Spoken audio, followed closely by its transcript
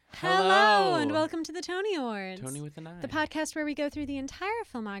Hello, and welcome to the Tony Awards. Tony with an I. The podcast where we go through the entire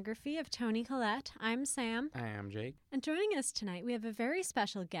filmography of Toni Collette. I'm Sam. I am Jake. And joining us tonight, we have a very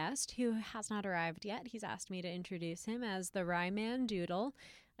special guest who has not arrived yet. He's asked me to introduce him as the Ryman Doodle.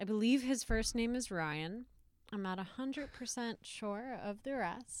 I believe his first name is Ryan. I'm not 100% sure of the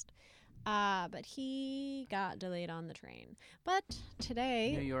rest. But he got delayed on the train. But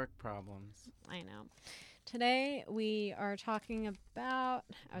today... New York problems. I know. Today we are talking about...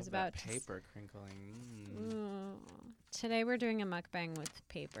 paper crinkling. Today we're doing a mukbang with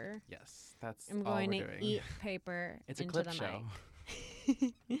paper. Yes, that's I'm all going we're to doing. eat paper It's a into clip the show.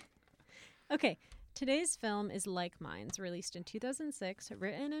 mic. Okay, today's film is Like Minds, released in 2006,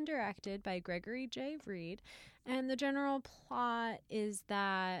 written and directed by Gregory J. Reed. And the general plot is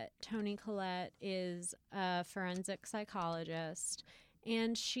that Toni Collette is a forensic psychologist,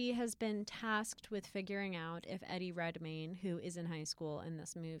 and she has been tasked with figuring out if Eddie Redmayne, who is in high school in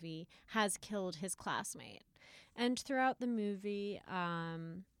this movie, has killed his classmate. And throughout the movie,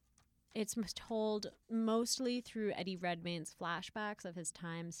 it's told mostly through Eddie Redmayne's flashbacks of his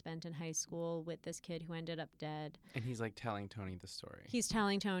time spent in high school with this kid who ended up dead. And he's like telling Tony the story. He's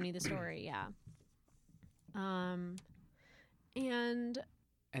telling Tony the story, yeah. And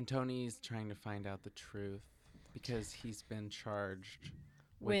Tony's trying to find out the truth because he's been charged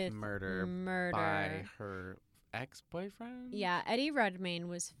with murder by her ex-boyfriend? Yeah, Eddie Redmayne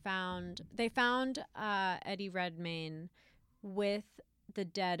was found. They found Eddie Redmayne with the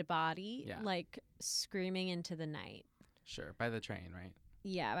dead body, like screaming into the night. Sure, by the train, right?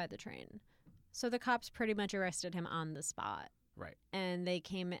 Yeah, by the train. So the cops pretty much arrested him on the spot. Right. And they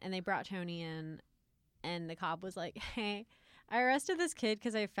came and they brought Tony in, and the cop was like, hey, I arrested this kid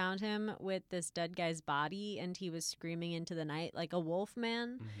because I found him with this dead guy's body and he was screaming into the night like a wolf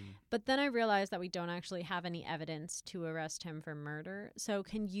man. Mm-hmm. But then I realized that we don't actually have any evidence to arrest him for murder. So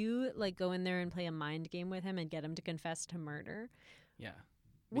can you like go in there and play a mind game with him and get him to confess to murder? Yeah.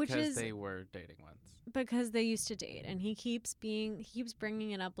 Because they were dating once. Because they used to date, and he keeps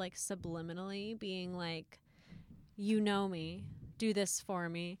bringing it up like subliminally, being like, you know me, do this for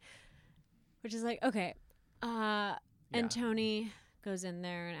me. Which is like, okay. And Tony goes in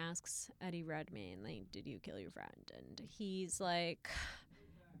there and asks Eddie Redmayne, like, did you kill your friend? And he's like,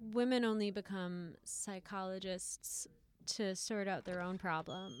 women only become psychologists to sort out their own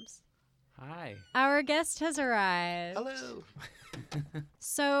problems. Hi. Our guest has arrived. Hello.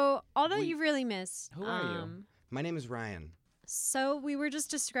 So, all that you really missed. Who are you? My name is Ryan. So we were just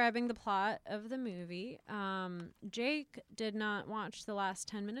describing the plot of the movie. Jake did not watch the last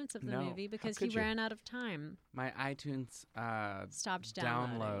 10 minutes of the movie because he ran out of time. My iTunes stopped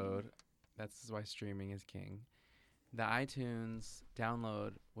download. That's why streaming is king. The iTunes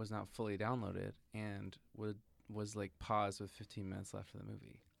download was not fully downloaded and was like paused with 15 minutes left of the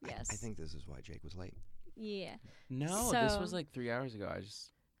movie. Yes. I think this is why Jake was late. Yeah. No, this was like 3 hours ago.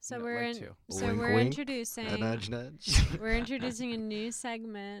 We're introducing a nudge, nudge. We're introducing a new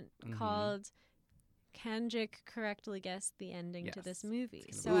segment called Can Jake Correctly Guess the Ending to this movie?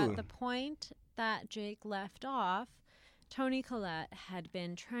 So at the point that Jake left off, Toni Collette had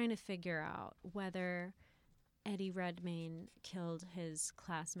been trying to figure out whether Eddie Redmayne killed his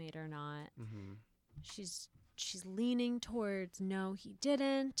classmate or not. Mm-hmm. She's leaning towards no, he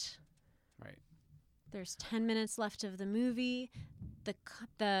didn't. Right. There's 10 minutes left of the movie.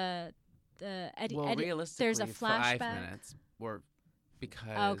 Realistically, there's a flashback. 5 minutes,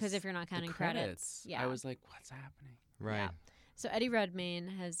 because if you're not counting credits. Yeah. I was like, what's happening? Right. Yeah. So Eddie Redmayne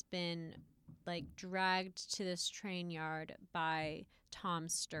has been like dragged to this train yard by Tom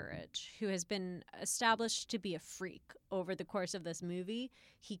Sturridge, who has been established to be a freak over the course of this movie.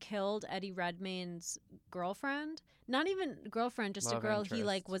 He killed Eddie Redmayne's girlfriend. Not even girlfriend, just Love a girl interest. he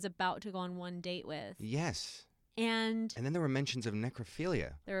like was about to go on one date with. Yes. And then there were mentions of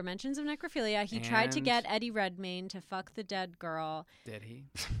necrophilia. He tried to get Eddie Redmayne to fuck the dead girl. Did he?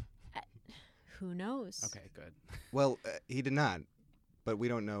 Who knows? Okay, good. Well, he did not. But we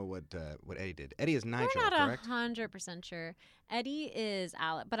don't know what Eddie did. Eddie is Nigel, We're not correct? 100% sure. Eddie is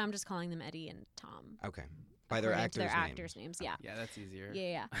Alec, but I'm just calling them Eddie and Tom. Okay. By their actors' names. Yeah. Yeah, that's easier.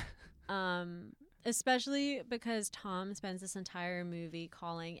 Yeah. Especially because Tom spends this entire movie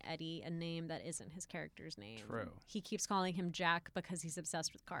calling Eddie a name that isn't his character's name. True. He keeps calling him Jack because he's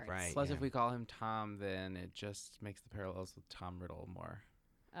obsessed with cards. Right. Plus, if we call him Tom, then it just makes the parallels with Tom Riddle more.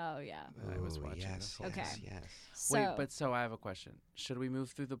 Oh, yeah. I was watching yes, this. Okay. Yes. So, I have a question. Should we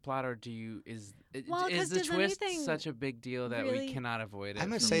move through the plot, or is the 'cause does twist anything such a big deal that really- we cannot avoid it? I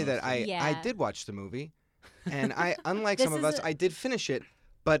must for say most that of I did watch the movie, and I, unlike This some of is us, I did finish it,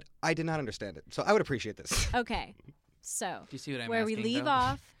 but I did not understand it. So I would appreciate this. Okay. So Do you see what I'm where we asking, leave though?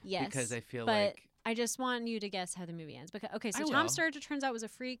 off, yes, Because I feel but like I just want you to guess how the movie ends. Because okay, so I Tom will. Sturridge, it turns out, was a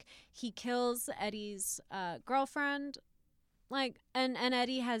freak. He kills Eddie's girlfriend, and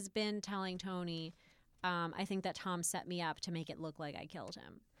Eddie has been telling Tony, I think that Tom set me up to make it look like I killed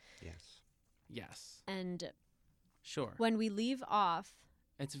him. yes, And sure. when we leave off,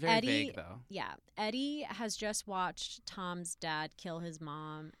 It's very Eddie- vague, though. yeah, Eddie has just watched Tom's dad kill his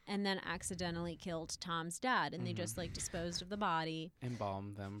mom, and then accidentally killed Tom's dad, and they just like disposed of the body.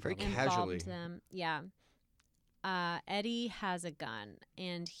 Embalm them. Very probably. casually. Embalmed them. Yeah. Eddie has a gun,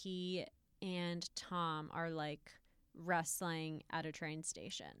 and he and Tom are like wrestling at a train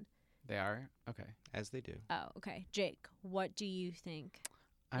station. They are? Okay. As they do. Oh, okay. Jake, what do you think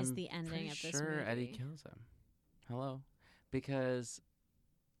is I'm the ending pretty of this sure movie? Eddie kills him. Hello? Because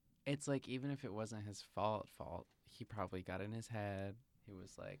it's like, even if it wasn't his fault, he probably got in his head. He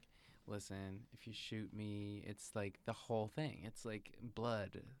was like, listen, if you shoot me, it's like the whole thing. It's like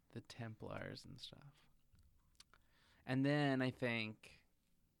blood, the Templars and stuff. And then I think,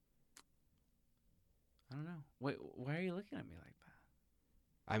 I don't know. Wait, why are you looking at me like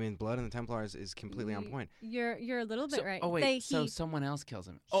that? I mean, Blood and the Templars is completely on point. You're a little bit So- right. Oh wait, He- someone else kills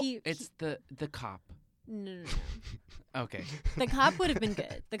him. Oh, he- it's the cop. no. Okay, The cop would have been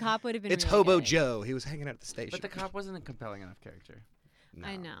good. The cop would have been. It's really Hobo good. Joe. He was hanging out at the station. but the cop wasn't a compelling enough character. No.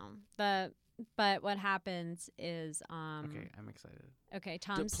 I know. But what happens is Okay, I'm excited. okay, D-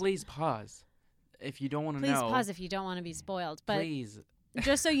 Tom's please pause if you don't want to please know. pause if you don't want to be spoiled. But Please,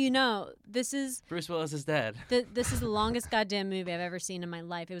 just so you know, this is Bruce Willis is dead. this is the longest goddamn movie I've ever seen in my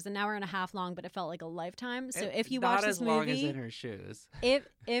life. It was an hour and a half long, but it felt like a lifetime. So if you not watch as this long as movie, in her shoes.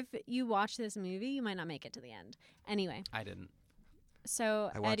 if you watch this movie, you might not make it to the end. Anyway, I didn't. so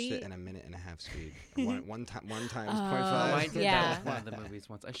I watched Eddie, it in a minute and a half speed. one times Oh, 0.5. I did yeah. that with one of the movies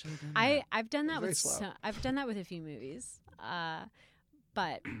once. I should have done that. I've done that Very with slow. I've done that with a few movies.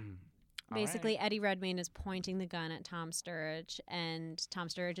 But All basically, right. Eddie Redmayne is pointing the gun at Tom Sturridge, and Tom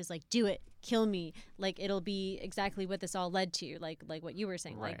Sturridge is like, "Do it, kill me! Like it'll be exactly what this all led to, like what you were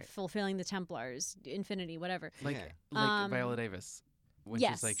saying, like Right. fulfilling the Templars, infinity, whatever." like Yeah. like Viola Davis when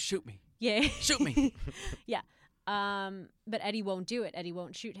yes. she's like, "Shoot me, Yeah, shoot me." yeah. But Eddie won't do it. Eddie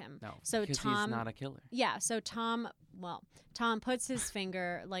won't shoot him. No, So because Tom- he's not a killer. Yeah, so Tom puts his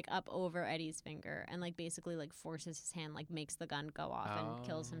finger like up over Eddie's finger and like basically like forces his hand, like makes the gun go off and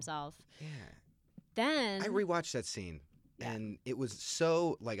kills Oh. himself. Yeah. Then I rewatched that scene, Yeah. and it was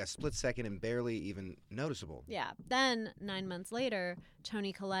so like a split second and barely even noticeable. yeah, then 9 months later,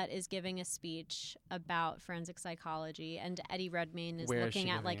 Toni Collette is giving a speech about forensic psychology, and Eddie Redmayne is Where is looking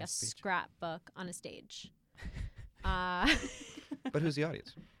she at like giving a a speech? scrapbook on a stage. But who's the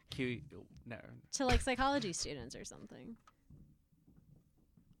audience? No. To like psychology students or something.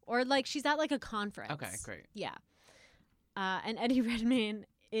 Or like she's at like a conference. Okay, great. Yeah. And Eddie Redmayne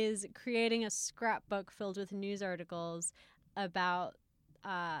is creating a scrapbook filled with news articles about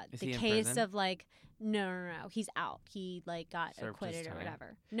Is the he in case prison? of like no, he's out. He like got Served his acquitted or time.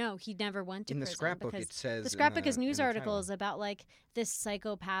 whatever. No, he never went to In the prison scrapbook, because it says the scrapbook is in news the title. articles about like this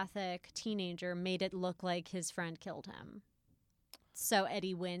psychopathic teenager made it look like his friend killed him. So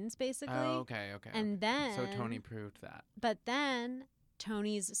Eddie wins basically. Oh, okay. And then So Tony proved that. But then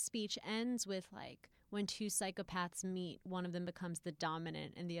Tony's speech ends with like when two psychopaths meet, one of them becomes the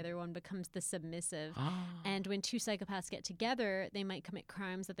dominant and the other one becomes the submissive. And when two psychopaths get together, they might commit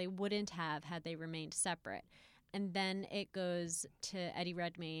crimes that they wouldn't have had they remained separate. And then it goes to Eddie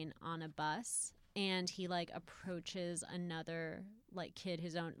Redmayne on a bus, and he like approaches another like kid,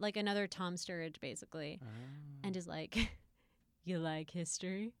 his own, like another Tom Sturridge basically, and is like, "You like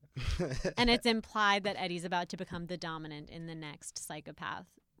history?" And it's implied that Eddie's about to become the dominant in the next psychopath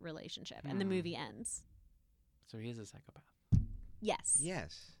relationship, and the movie ends. So he is a psychopath. Yes.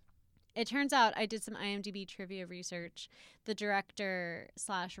 Yes. It turns out I did some IMDb trivia research. The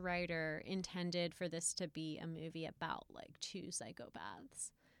director/writer intended for this to be a movie about like two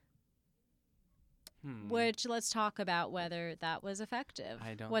psychopaths, which let's talk about whether that was effective.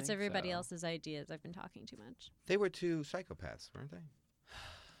 I don't What's think everybody so. else's ideas? I've been talking too much. They were two psychopaths, weren't they?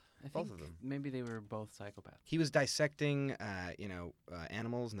 I Both think of them. maybe they were both psychopaths. He was dissecting,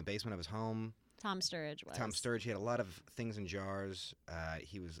 animals in the basement of his home. Tom Sturridge was. Tom Sturridge, he had a lot of things in jars.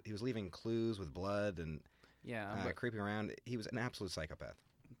 He was leaving clues with blood and Yeah, creeping around. He was an absolute psychopath.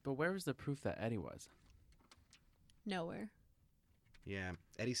 but where was the proof that Eddie was? Nowhere. Yeah,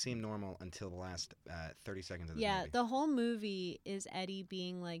 Eddie seemed normal until the last 30 seconds of this Yeah, movie. the whole movie is Eddie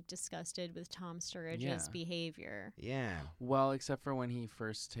being like disgusted with Tom Sturridge's Yeah. behavior. Yeah. Well, except for when he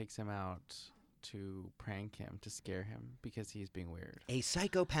first takes him out to prank him, to scare him, because he's being weird. A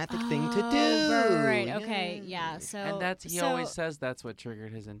psychopathic thing to do. Right. Okay. Yeah. So And he always says that's what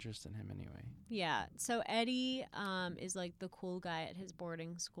triggered his interest in him anyway. Yeah. So Eddie is like the cool guy at his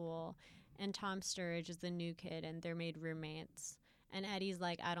boarding school, and Tom Sturridge is the new kid, and they're made roommates. And Eddie's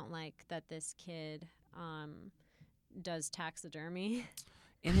like, I don't like that this kid does taxidermy.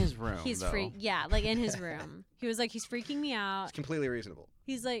 In his room, He's yeah, like in his room. He was like, he's freaking me out. It's completely reasonable.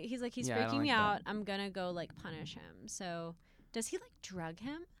 He's Yeah, I freaking don't me like out. that. I'm gonna go like punish him. So does he like drug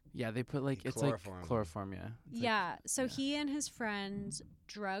him? Yeah, they put like it's Chloroform. like chloroform. Yeah. It's like- Yeah. So yeah. he and his friends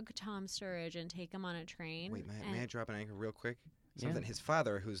drug Tom Sturridge and take him on a train. Wait, may I and- drop an anchor real quick? Yeah. Something. His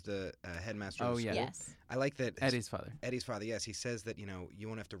father, who's the headmaster of Oh, the yeah. school. Yes. I like that. Eddie's father. Eddie's father, yes. He says that, you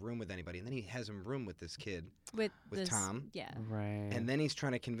won't have to room with anybody. And then he has him room with this kid. With With Tom. Yeah. Right. And then he's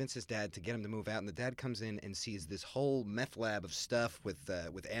trying to convince his dad to get him to move out. And the dad comes in and sees this whole meth lab of stuff with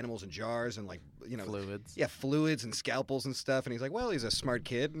animals in jars and, like, fluids. Yeah, fluids and scalpels and stuff. And he's like, well, he's a smart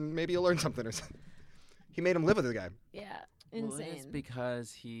kid, and maybe he'll learn something or something. He made him live with the guy. Yeah. Well, Insane. it's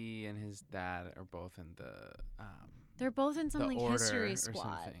because he and his dad are both in They're both in some the like order history or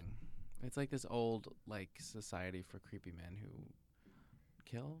squad. something. It's like this old like society for creepy men who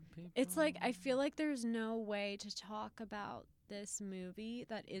kill people. It's like I feel like there's no way to talk about this movie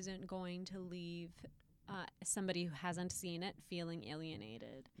that isn't going to leave somebody who hasn't seen it feeling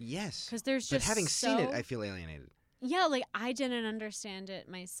alienated. Yes. Because there's But just having seen it, I feel alienated. yeah, like I didn't understand it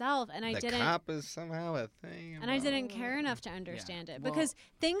myself, and I the didn't. cop is somehow a thing. And I didn't care enough to understand it Well- because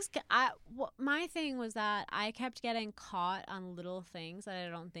my thing was that I kept getting caught on little things that I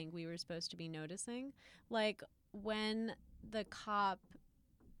don't think we were supposed to be noticing. Like when the cop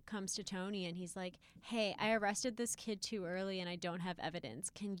comes to Tony and he's like, "Hey, I arrested this kid too early and I don't have evidence.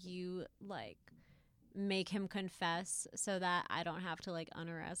 Can you like make him confess so that I don't have to like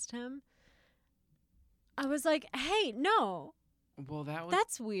unarrest him?" I was like, "Hey, no. Well, that was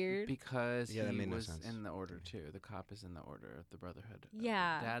That's weird." because Yeah, that he made no was sense. in the order too. The cop is in the order of the Brotherhood.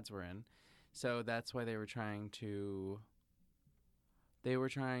 Yeah. Dads were in, so that's why they were trying to. They were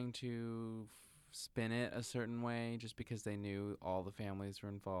trying to spin it a certain way, just because they knew all the families were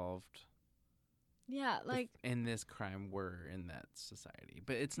involved. Yeah, like in this crime were in that society,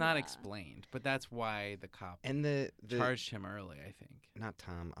 but it's not Yeah. explained. But that's why the cop And the charged him early, I think. not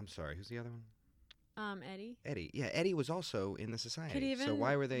Tom. I'm sorry. Who's the other one? Eddie. Eddie. Yeah, Eddie was also in the society. Could even so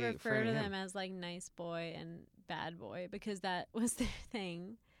why were they refer framing to him? them as like nice boy and bad boy because that was their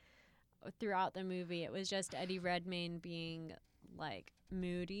thing throughout the movie. It was just Eddie Redmayne being like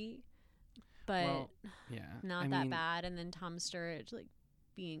moody, but Well, yeah, not I that mean, bad, and then Tom Sturridge like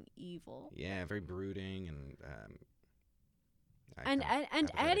being evil. Yeah, very brooding and. And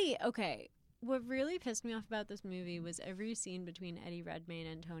apathetic. Eddie, okay. What really pissed me off about this movie was every scene between Eddie Redmayne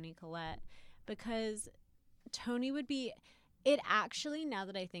and Toni Collette, because Tony would be. It actually, now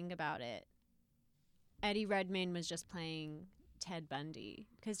that I think about it, Eddie Redmayne was just playing Ted Bundy.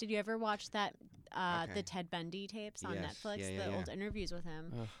 Because did you ever watch that Okay. the Ted Bundy tapes on Yes. Netflix? Yeah, The yeah. old interviews with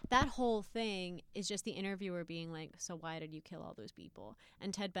him. Ugh. That whole thing is just the interviewer being like, "So why did you kill all those people?"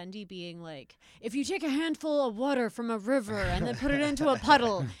 And Ted Bundy being like, "If you take a handful of water from a river and then put it into a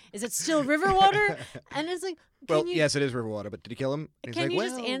puddle, is it still river water?" And it's like, Well, can you, yes, it is river water, but did he kill him? And he's can like, you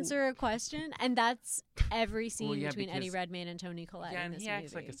just well, answer a question? And that's every scene Well, yeah, between Eddie because- Redmayne and Toni Collette Yeah, in and this he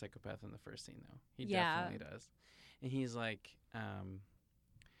acts movie. like a psychopath in the first scene, though. He Yeah. definitely does. And he's like,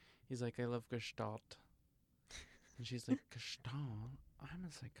 I love Gestalt. And she's like, Gestalt? I'm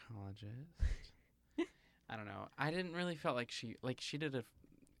a psychologist. I don't know. I didn't really felt like she did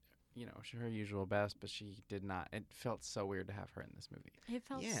her usual best, but she did not. It felt so weird to have her in this movie. It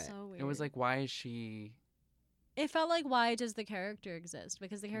felt Yeah, so weird. It was like, why is she? it felt like, why does the character exist?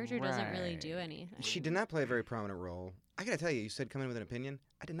 Because the character doesn't really do Right. anything. She did not play a very prominent role. I gotta tell you, you said come in with an opinion.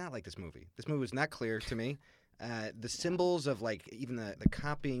 I did not like this movie. This movie was not clear to me. The symbols of like even the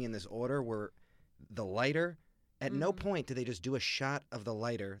cop being in this order were the lighter. At no Mhm. point did they just do a shot of the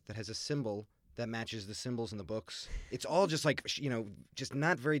lighter that has a symbol that matches the symbols in the books. It's all just like just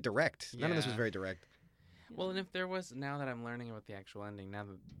not very direct. None of this was Yeah. very direct. Well, and if there was, now that I'm learning about the actual ending, now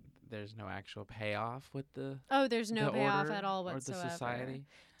that there's no actual payoff with the Oh, there's no the payoff order at all or whatsoever. the society.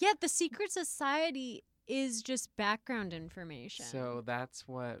 Yeah, the secret society is just background information. So that's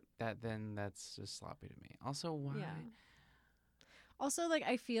just sloppy to me. Also, why? yeah. Also, like,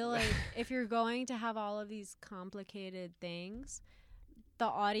 I feel like if you're going to have all of these complicated things, the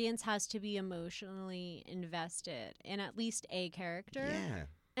audience has to be emotionally invested in at least a character. Yeah.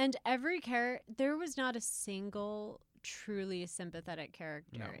 And every character, there was not a single truly sympathetic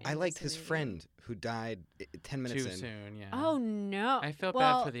character. No. in I liked this his movie. friend who died 10 minutes Too in. soon, yeah. Oh no! I felt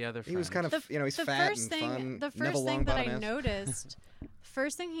well, bad for the other friend. He was kind of, he's the fat first and thing, fun. The first Neville thing that I Longbottom-esque. noticed,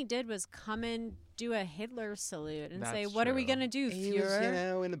 first thing he did was come and do a Hitler salute and say, That's "What are we true. gonna do, He was,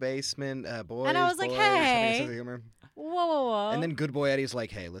 Führer?" in the basement, boys. And I was like, boys, having a hey. sense of humor. Whoa, whoa, whoa! And then Good Boy Eddie's like,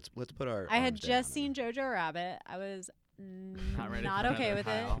 hey, let's put our. I had arms down. just seen Jojo Rabbit. I was Not ready not for okay another with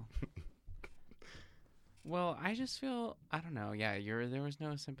pile. Well, I just feel I don't know. Yeah, there was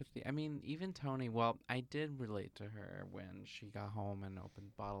no sympathy. I mean, even Tony. Well, I did relate to her when she got home and opened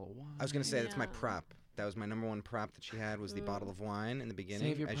a bottle of wine. I was gonna say that's my Yeah. prop. That was my number one prop that she had was the Ooh. bottle of wine in the beginning.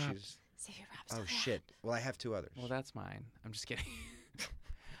 Save your as props. she's- Save your props Oh for that. shit! Well, I have two others. Well, that's mine. I'm just kidding.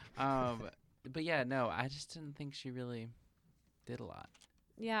 But yeah, no, I just didn't think she really did a lot.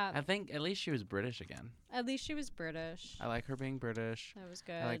 Yeah, I think at least she was British again. at least she was British. I like her being British. That was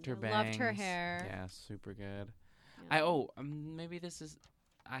good. I liked her bangs. Loved her hair. Yeah, super good. Yeah. Maybe this is.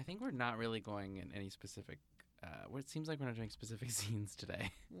 I think we're not really going in any specific. It seems like we're not doing specific scenes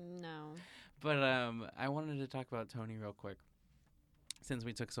today. No. But I wanted to talk about Tony real quick, since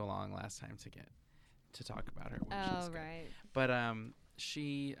we took so long last time to talk about her. Which is Oh good. right. But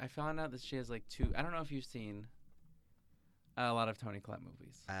I found out that she has like two. I don't know if you've seen a lot of Toni Collette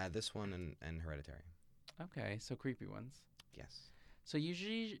movies. This one and Hereditary. Okay, so creepy ones. Yes. So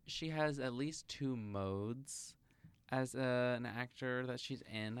usually she has at least two modes as an actor that she's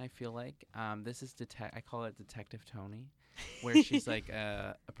in. I feel like this is I call it Detective Tony, where she's like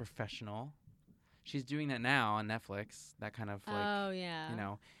a professional. She's doing that now on Netflix. That kind of like Oh yeah. you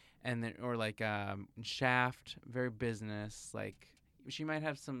know, and then or like Shaft, very business. Like she might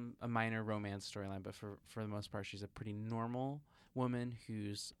have a minor romance storyline, but for the most part, she's a pretty normal woman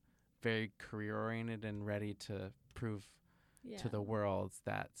who's very career oriented and ready to prove Yeah. to the world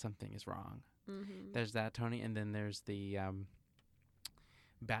that something is wrong. Mm-hmm. There's that Tony, and then there's the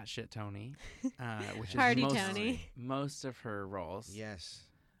batshit Tony, which Party is Tony. most of her roles. Yes.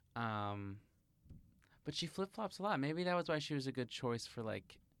 But she flip flops a lot. Maybe that was why she was a good choice for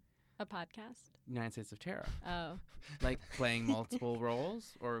like A podcast. United States of Terror, Oh. like playing multiple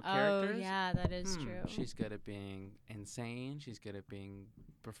roles or Oh characters. yeah, that is true. She's good at being insane. She's good at being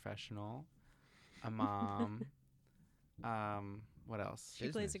professional, a mom. What else? She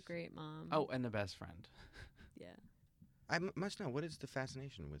plays a business. great mom. Oh, and the best friend. yeah. I must know, what is the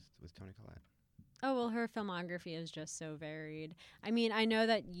fascination with Toni Collette? Oh well, her filmography is just so varied. I mean, I know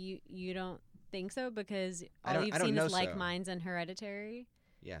that you don't think so because I all don't- you've I don't seen know is Like so. Minds and Hereditary.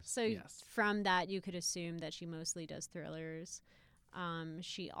 Yes. So Yes. from that, you could assume that she mostly does thrillers.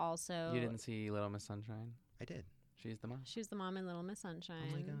 She also You didn't see Little Miss Sunshine? I did. She's the mom. She's the mom in Little Miss Sunshine.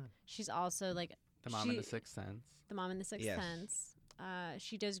 Oh my god. She's also like The mom in The she- Sixth Sense. the mom in The Sixth Yes. Sense.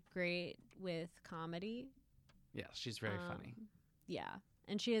 She does great with comedy. Yes, she's very funny. Yeah,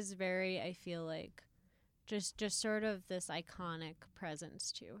 and she has very, I feel like, just sort of this iconic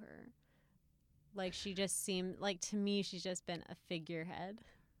presence to her. Like she just seemed like to me, she's just been a figurehead.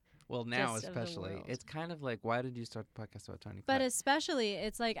 Well, now just of the especially, world. it's kind of like, why did you start the podcast about Toni But Collette? especially,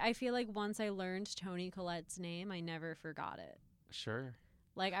 it's like I feel like once I learned Toni Collette's name, I never forgot it. Sure.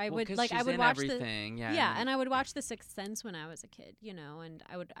 Like I Well, would 'cause like I she's would in watch everything. the Yeah. and I would watch The Sixth Sense when I was a kid, you know, and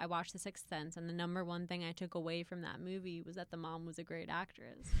I watched The Sixth Sense, and the number one thing I took away from that movie was that the mom was a great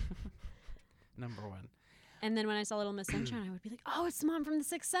actress. Number one. And then when I saw Little Miss Sunshine, I would be like, oh, it's the mom from The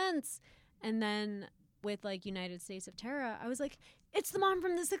Sixth Sense. And then with like United States of Terror, I was like, it's the mom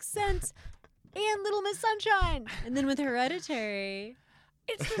from The Sixth Sense and Little Miss Sunshine. And then with Hereditary,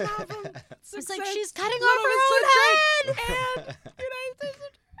 it's the mom from. It's like she's cutting off her own head.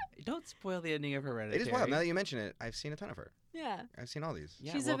 Don't spoil the ending of Hereditary. It is wild. Now that you mention it, I've seen a ton of her. Yeah, I've seen all these.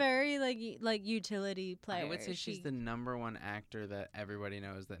 Yeah, she's well, a very like utility player. I would say she's She- the number one actor that everybody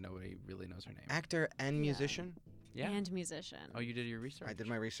knows that nobody really knows her name. Actor and Yeah. musician. Yeah. and musician. Oh, you did your research. I did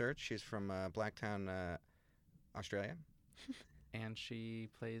my research. She's from Blacktown, Australia. And she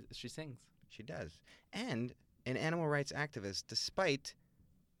sings. She does. And an animal rights activist, despite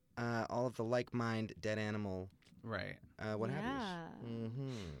all of the like-mind dead animal Right. what have Yeah. you. Mm-hmm.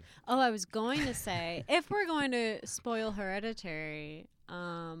 Oh, I was going to say, if we're going to spoil Hereditary,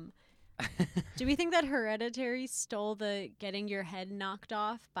 do we think that Hereditary stole the getting your head knocked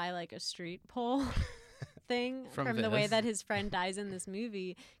off by like a street pole thing From the way this? that his friend dies in this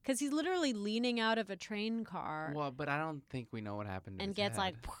movie? Because he's literally leaning out of a train car Well, but I don't think we know what happened to and his gets head.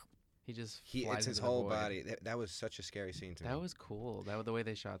 like, He just flies It's his into the whole void. body. That was such a scary scene to me. That was cool. The way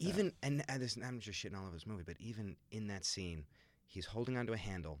they shot that. Even and this, I'm just shitting all over this movie, but even in that scene, he's holding onto a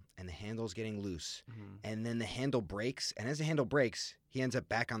handle, and the handle's getting loose, Mhm. and then the handle breaks, and as the handle breaks, he ends up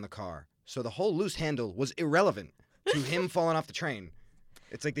back on the car. So the whole loose handle was irrelevant. to him falling off the train.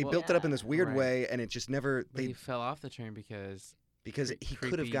 It's like they built it up in this weird Right. way, and it just never But he fell off the train because because he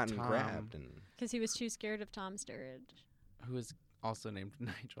could have creepy gotten Tom. grabbed. And Because he was too scared of Tom Sturridge. who is also named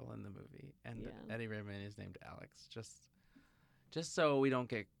Nigel in the movie, and Yeah. Eddie Redmayne is named Alex. Just so we don't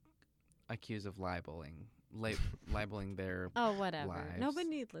get accused of libeling their. Oh, whatever. Lives.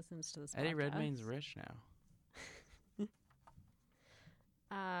 Nobody listens to this. Eddie podcast. Redmayne's rich now.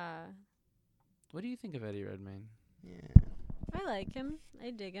 What do you think of Eddie Redmayne? yeah, I like him.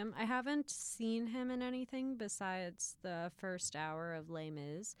 I dig him. I haven't seen him in anything besides the first hour of Les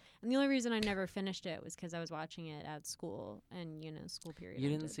Mis. And the only reason I never finished it was because I was watching it at school and, school period. You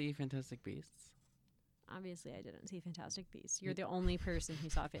didn't ended. see Fantastic Beasts? Obviously, I didn't see Fantastic Beasts. You're the only person who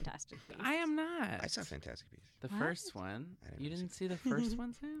saw Fantastic Beasts. I am not. I saw Fantastic Beasts. The What? first one. I didn't You see didn't see the first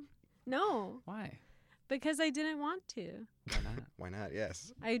one, Sam? No, Why? because I didn't want to. Why not? Why not?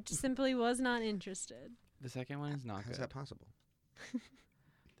 Yes. I simply was not interested. The second one is not How's good. that possible?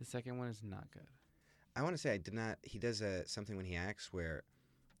 The second one is not good. I want to say I did not. He does something when he acts where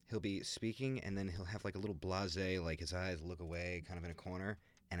he'll be speaking and then he'll have like a little blasé, like his eyes look away, kind of in a corner,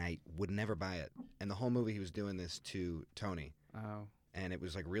 and I would never buy it. And the whole movie he was doing this to Tony, Oh. and it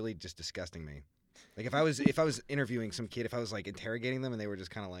was like really just disgusting me. Like if I was interviewing some kid, if I was like interrogating them, and they were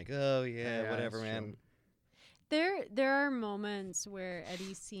just kind of like, oh yeah, Yeah, whatever, that's man. true. There are moments where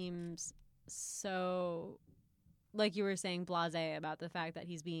Eddie seems so, like you were saying, blasé about the fact that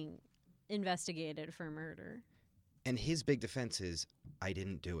he's being investigated for murder. And his big defense is, I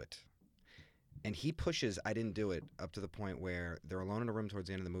didn't do it. And he pushes, I didn't do it, up to the point where they're alone in a room towards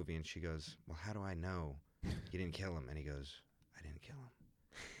the end of the movie, and she goes, well, how do I know you didn't kill him? And he goes, I didn't kill him.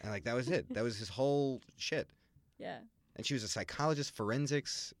 And like that was it. That was his whole shit. Yeah. And she was a psychologist,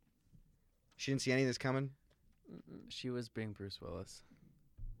 forensics. She didn't see any of this coming. Mm-mm. She was being Bruce Willis,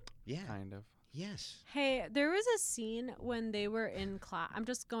 Yeah. kind of. Yes. Hey, there was a scene when they were in class. I'm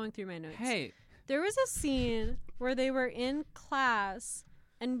just going through my notes. Hey, There was a scene where they were in class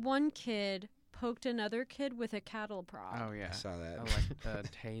and one kid poked another kid with a cattle prod. oh yeah, I saw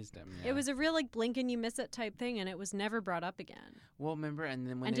that. tased him. Yeah. It was a real like blink and you miss it type thing, and it was never brought up again. well, remember, and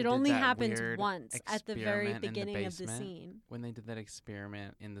then when And they it did only that happened weird once at the very experiment in beginning of the basement, scene. when they did that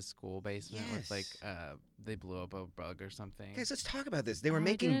experiment in the school basement with like Yes. they blew up a bug or something. Guys, let's talk about this. They were I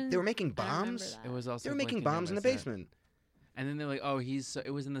making didn't- they were making I don't remember bombs. that. It was also They were making Blink and bombs in the You Miss It. basement. And then they're like, oh,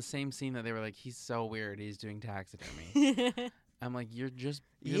 it was in the same scene that they were like, he's so weird, he's doing taxidermy. I'm like, you're Yeah.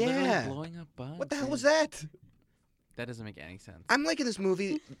 literally blowing up bugs. What the hell dude." was that? That doesn't make any sense. I'm liking this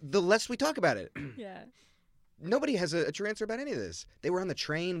movie the less we talk about it. Yeah. Nobody has a true answer about any of this. They were on the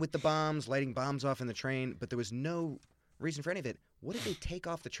train with the bombs, lighting bombs off in the train, but there was no reason for any of it. What did they take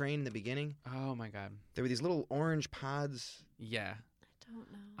off the train in the beginning? Oh my god. There were these little orange pods. Yeah. I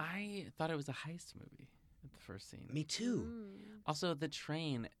don't know. I thought it was a heist movie at the first scene. Me too. Also, the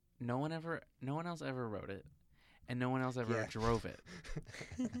train, no one else ever rode it, and no one else ever Yeah. drove it.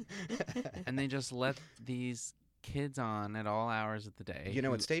 And they just let these kids on at all hours of the day. You know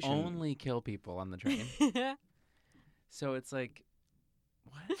what who station- only kill people on the train. Mm. So it's like,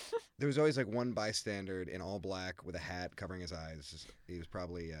 what? There was always like one bystander in all black with a hat covering his eyes. He was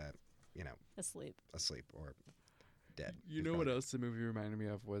probably, Asleep. asleep or dead. You He was know what probably- else the movie reminded me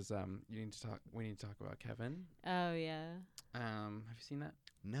of was we need to talk about Kevin. Oh yeah. Have you seen that?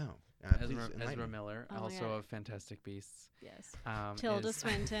 No. Please Ezra enlighten me. Miller, Oh my also God. of Fantastic Beasts. Yes. Tilda Tilda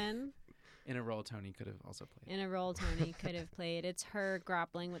Swinton in a role Tony could have also played. in a role Tony could have played. It's her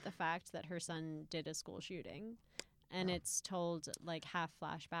grappling with the fact that her son did a school shooting, and Wow. it's told like half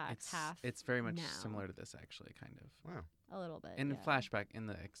flashbacks, half It's very much now. similar to this, actually, kind of. Wow. a little bit. In yeah. a flashback, in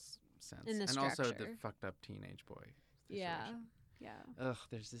the sense, In the and also the structure. fucked up teenage boy. Yeah. situation. Yeah. Ugh,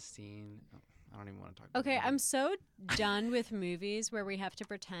 there's this scene. Oh, I don't even want to talk. about Okay, the I'm movie. so done with movies where we have to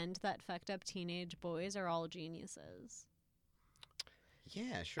pretend that fucked up teenage boys are all geniuses.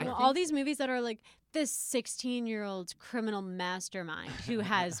 Yeah, sure. You know, I all these movies that are like this 16-year-old criminal mastermind who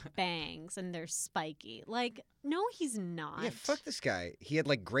has bangs and they're spiky. Like, no, he's not. Yeah, fuck this guy. He had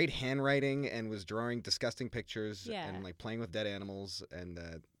like great handwriting and was drawing disgusting pictures Yeah. and like playing with dead animals, and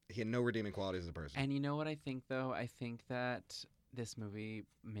he had no redeeming qualities as a person. And you know what I think though? I think that this movie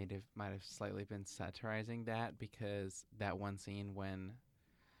might have slightly been satirizing that, because that one scene when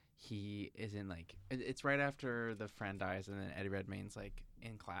he is in like it's right after the friend dies, and then Eddie Redmayne's like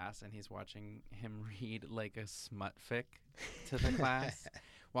in class and he's watching him read like a smut fic to the class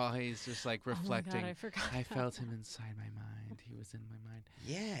while he's just like reflecting. Oh my God, I forgot. I about felt that. him inside my mind. He was in my mind.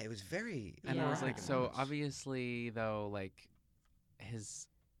 Yeah, it was very. And I was like, Yeah. so obviously though, like his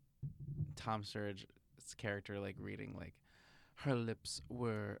Tom Sturridge's character like reading like her lips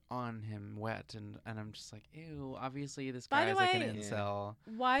were on him, wet, and I'm just like, ew. Obviously, this By guy the is like an way- Yeah. incel.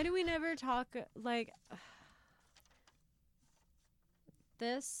 Why do we never talk like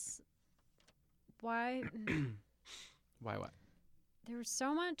this? Why Why what? there was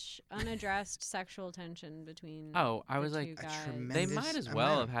so much unaddressed sexual tension between Oh, I the was two like, guys. they might as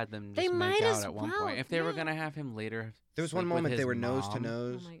well have had them They just make might out as at one well, point. If they were yeah. gonna have him later, There was one sleep with moment they his were nose to mom.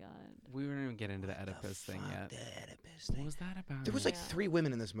 Oh nose. my god. We weren't even get into the Oedipus thing Fuck yet. the Oedipus What thing. was that about? There was like Yeah. 3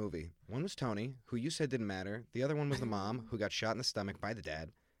 women in this movie. One was Tony, who you said didn't matter. The other one was the mom, who got shot in the stomach by the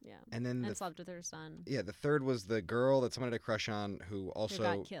dad. Yeah. And then And slept with her son. the third was the girl that someone had a crush on, who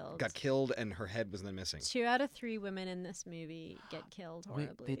also who got killed, and her head was then missing. 2 out of 3 women in this movie get killed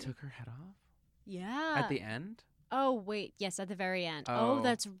horribly. Wait, they took her head off Yeah. at the end. Oh wait, yes, at the very end. Oh, Oh,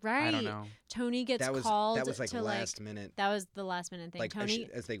 that's right. I don't know. Tony gets That was called that was like to last minute, that was the last minute thing. like Tony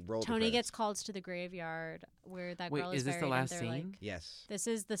as they rolled. the Tony credits. gets called to the graveyard where that Wait, girl is this the buried, last and they're scene? like, Yes. this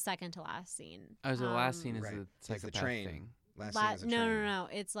is the second to last scene. Oh, so the last scene is Right. the It's the psychopath train. thing. Last La- scene is a no, train. no, no.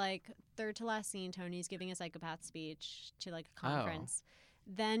 It's like third to last scene. Tony's giving a psychopath speech to like a Oh. conference.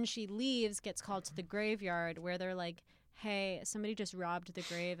 Then she leaves, gets called to the graveyard where they're like, "Hey, somebody just robbed the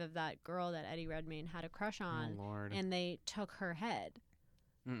grave of that girl that Eddie Redmayne had a crush on, Oh Lord. and they took her head."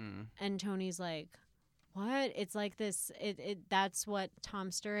 Mm-mm. And Tony's like, "What?" It's like this. That's what Tom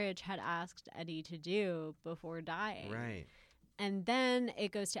Sturridge had asked Eddie to do before dying. Right. And then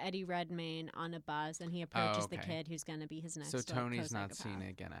it goes to Eddie Redmayne on a bus, and he approaches the okay. kid who's going to be his next. So like, Tony's not co-psychopath. seen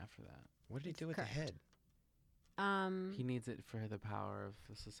it again after that. What did he do with Correct. the head? He needs it for the power of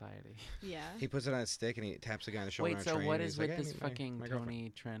the society. Yeah. He puts it on a stick and he taps the guy on the shoulder. Wait, on a so train, what and is he's like, with "Hey, this my fucking girlfriend." Tony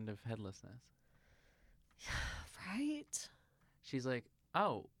trend of headlessness? Right. She's like,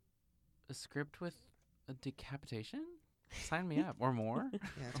 oh, a script with a decapitation? Sign me up, or more, Yeah,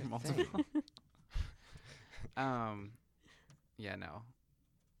 that's or a multiple. thing. Yeah, no.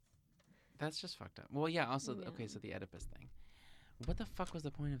 That's just fucked up. Well, yeah. Also, Yeah. okay. So the Oedipus thing. What the fuck was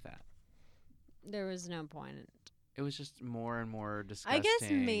the point of that? There was no point. It was just more and more disgusting. I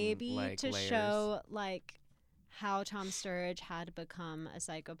guess maybe like, to layers. show like how Tom Sturridge had become a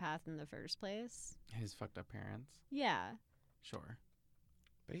psychopath in the first place. His fucked up parents. Yeah. Sure.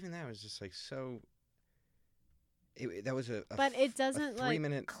 But even that was just like so. That was a But it doesn't like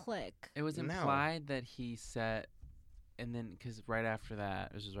 3-minute. click. It was No. implied that he set, and then because right after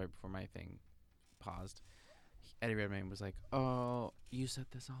that, this was right before my thing paused. Eddie Redmayne was like, "Oh, you set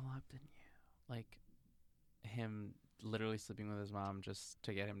this all up, didn't you?" Like him literally sleeping with his mom just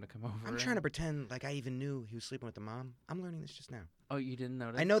to get him to come over. I'm trying to pretend like I even knew he was sleeping with the mom. I'm learning this just now. Oh, you didn't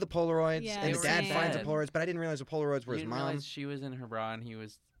notice? I know the Polaroids, Yeah, and the They dad were finds the dead. Polaroids, but I didn't realize the Polaroids were You his didn't mom. realize she was in her bra and he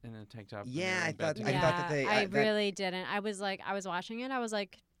was in a tank top. and they Yeah, were I in bed thought- together. I thought that they- I that- really didn't. I was watching it. I was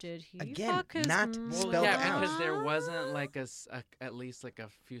like, did he Again, fuck his not mom? Well, spelled yeah, out. because there wasn't like at least like a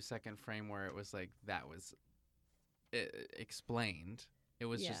few second frame where it was like that was explained. It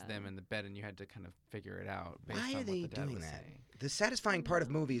was just Yeah. them in the bed, and you had to kind of figure it out. Based Why on are what they the dad doing was that? saying. The satisfying part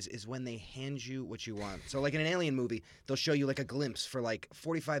of movies is when they hand you what you want. So, like in an alien movie, they'll show you like a glimpse for like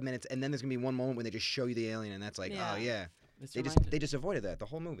 45 minutes, and then there's gonna be one moment when they just show you the alien, and that's like, Yeah. oh yeah. This They reminded, just avoided that the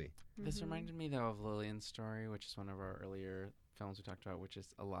whole movie. this Mhm. reminded me though of Lillian's Story, which is one of our earlier films we talked about, which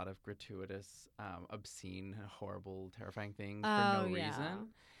is a lot of gratuitous, obscene, horrible, terrifying things Oh, for no yeah.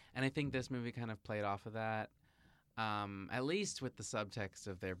 reason. And I think this movie kind of played off of that. At least with the subtext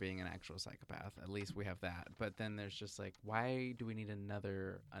of there being an actual psychopath. At least we have that. But then there's just like, why do we need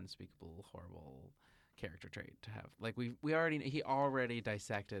another unspeakable, horrible character trait to have? Like he already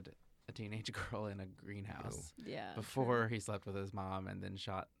dissected a teenage girl in a greenhouse Yeah. before he slept with his mom and then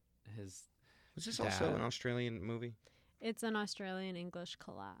shot his. Was this also Dad. an Australian movie? It's an Australian English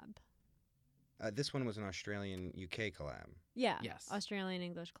collab. This one was an Australian UK collab. Yeah. Yes. Australian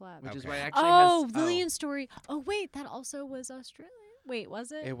English collab. Which is Okay. why it actually Oh, has. Lillian's Story. Oh, wait, that also was Australian. Wait,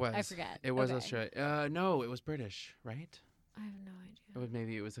 was it? It was. I forget. It was Okay. Australian. No, it was British, right? I have no idea.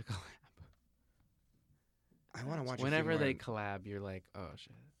 Maybe it was a collab. I want to watch. Whenever a they film collab, you're like, oh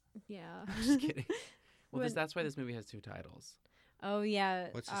shit. Yeah. I'm just kidding. Well, When- that's why this movie has 2 titles, Oh yeah.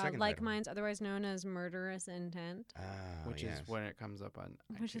 What's the second Like title? Minds, otherwise known as Murderous Intent. where... which is when it comes up on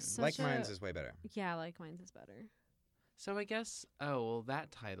Which is iTunes. such Like a- Minds is way better. Yeah, Like Minds is better. So I guess,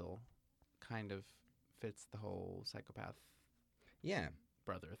 that title kind of fits the whole psychopath Yeah.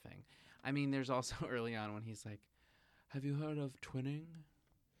 brother thing. I mean, there's also early on when he's like, have you heard of twinning?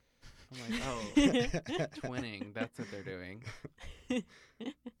 I'm like, oh, twinning, that's what they're doing.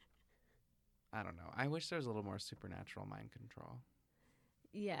 I don't know. I wish there was a little more supernatural mind control.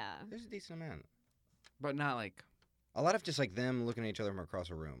 Yeah. There's a decent amount. But not like, A lot of just like them looking at each other from across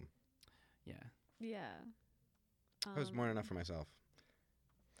a room. yeah. Yeah. That was more than enough for myself.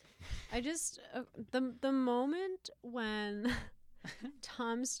 I just the moment when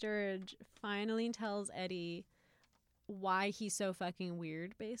Tom Sturridge finally tells Eddie why he's so fucking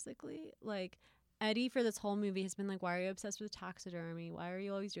weird, basically. Like, Eddie for this whole movie has been like, why are you obsessed with taxidermy? Why are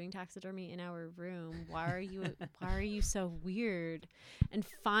you always doing taxidermy in our room? Why are you so weird? And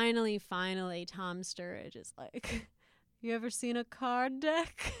finally Tom Sturridge is like, you ever seen a card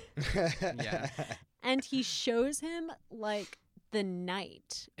deck? Yeah. And he shows him like the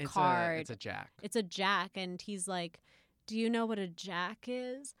knight It's card. it's a jack. It's a jack, and he's like, do you know what a jack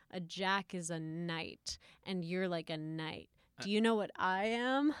is? A jack is a knight, and you're like a knight. Do you know what I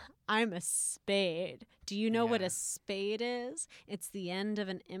am? I'm a spade. Do you know what Yeah. a spade is? It's the end of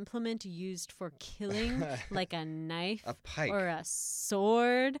an implement used for killing, like a knife A pike. or a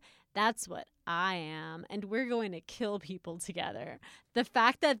sword. That's what I am, and we're going to kill people together. The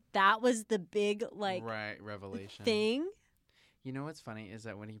fact that that was the big like right, revelation. thing. You know what's funny is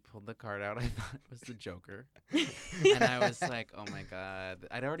that when he pulled the card out, I thought it was the Joker. And I was like, oh my God.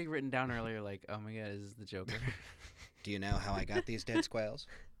 I'd already written down earlier, like, oh my God, is this the Joker? Do you know how I got these dead squirrels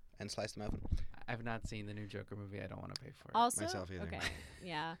and sliced them open? I've not seen the new Joker movie. I don't want to pay for it. Also, Myself either. okay,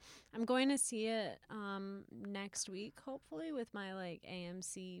 yeah, I'm going to see it next week, hopefully, with my like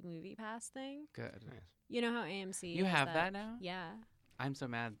AMC Movie Pass thing. Good. You know how AMC You has have that now? Yeah. I'm so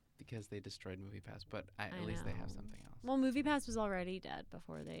mad because they destroyed Movie Pass, but at least they have know. something else. Well, Movie Pass was already dead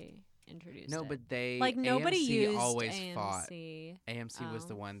before they introduced it. No, but they like nobody AMC used always AMC. fought. AMC was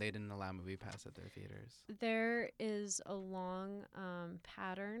the Oh. one they didn't allow Movie Pass at their theaters. There is a long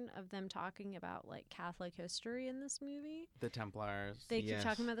pattern of them talking about like Catholic history in this movie. The Templars. They keep Yes.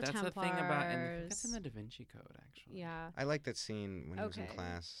 talking about the That's Templars. the thing about, and I think that's in the Da Vinci Code actually. Yeah. I like that scene when he was in Okay.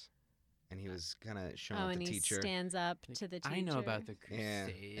 class and he was kind of showing Oh, off and the he teacher. stands up Like, to the teacher. I know about the Yeah.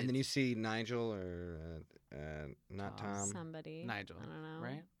 Crusades. And then you see Nigel or not Tom. somebody. Nigel, I don't know.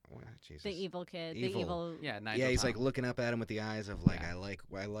 right? Oh, Jesus. The evil kid. Evil. The evil. Yeah, Nigel. Yeah, he's Tom. like looking up at him with the eyes of like, Yeah.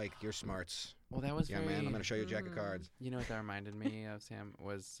 I like your smarts. Well, that was Yeah, very. man, I'm gonna show you a jack of Mm. cards. You know what that reminded me of, Sam?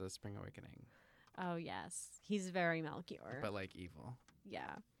 Was Spring Awakening, Oh yes, he's very Melchior. but like evil.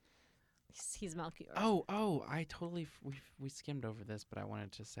 Yeah, he's Melchior. Oh! I totally we skimmed over this, but I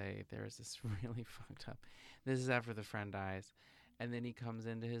wanted to say there is this really fucked up. This is after the friend dies, and then he comes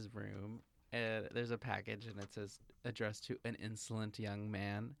into his room. And there's a package, and it says addressed to an insolent young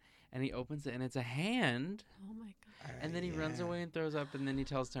man. And he opens it, and it's a hand. Oh my god, And then he runs Yeah. away and throws up. And then he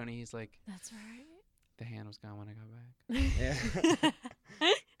tells Tony, he's like, that's right. the hand was gone when I got back. Yeah.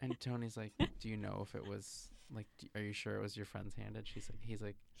 And Tony's like, do you know if it was like? Are you sure it was your friend's hand? And he's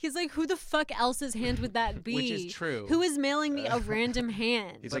like, He's like, who the fuck else's hand would that be? which is true. Who is mailing me a random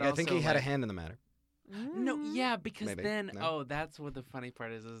hand? He's But like, I think he also, had a like- hand in the matter. No, Mm. yeah, because Maybe. then, No? oh, that's what the funny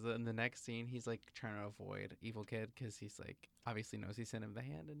part is that in the next scene, he's like trying to avoid Evil Kid because he's like, obviously knows he sent him the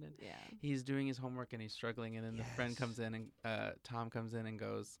hand, and then Yeah. he's doing his homework and he's struggling, and then the friend Yes. comes in and Tom comes in and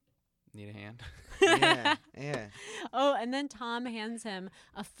goes, need a hand? Yeah, yeah. Oh, and then Tom hands him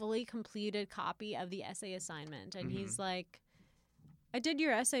a fully completed copy of the essay assignment, and he's like, I did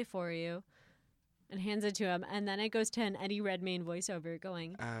your essay for you, and hands it to him. And then it goes to an Eddie Redmayne voiceover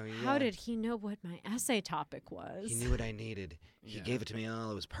going, Oh yeah. how did he know what my essay topic was? He knew what I needed. He Yeah. gave it to me all.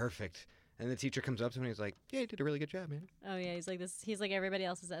 It was perfect. And the teacher comes up to him and he's like, "Yeah, you did a really good job, man." Oh yeah, he's like this. He's like everybody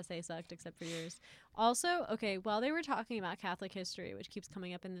else's essay sucked except for yours. Also, okay, while they were talking about Catholic history, which keeps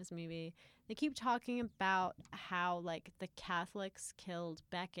coming up in this movie, they keep talking about how like the Catholics killed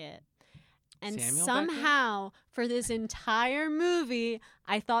Becket. And Samuel somehow, for this entire movie,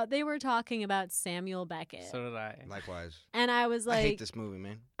 I thought they were talking about Samuel Beckett. So did I. Likewise. And I was I hate like, this movie,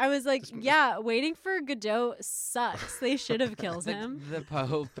 man. This- yeah, waiting for Godot sucks. They should have killed The- him. The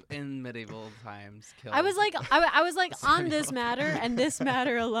Pope in medieval times killed. I was like, I was like, on this Samuel matter Beckett. and this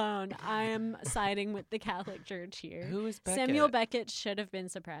matter alone, I am siding with the Catholic Church here. who is Beckett? Samuel Beckett should have been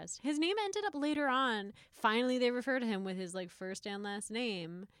suppressed. His name ended up later on. Finally, they refer to him with his like first and last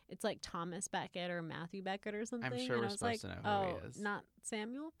name. It's like Thomas Beckett or Matthew Beckett or something. sure and we're I was supposed like, to know who he oh, is. not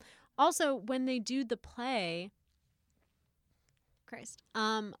Samuel. Also, when they do the play, Christ,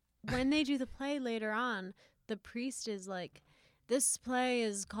 when they do the play later on, the priest is like, this play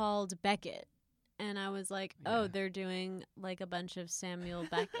is called Beckett. And I was like, oh, Yeah. they're doing like a bunch of Samuel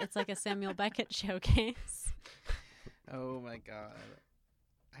Beckett. It's like a Samuel Beckett showcase. Oh my god.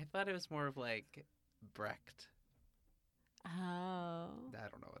 I thought it was more of like Brecht. Oh. I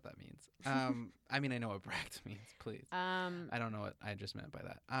don't know what that means. I mean, I know what Brecht means. Please. I don't know what I just meant by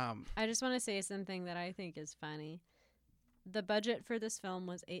that. I just want to say something that I think is funny. The budget for this film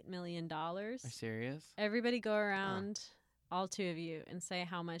was $8 million. Are you serious? Everybody go around, all two of you, and say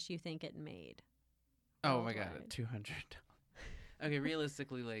how much you think it made. Oh my god, worldwide. $200. Okay,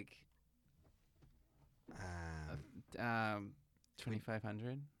 realistically, like Uh,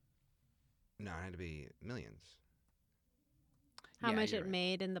 2,500. no, it had to be millions. How Yeah, much you're it right.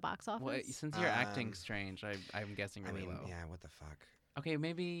 made in the box office? Well, since you're acting Um, strange, I'm guessing I really mean, low. yeah, what the fuck? Okay,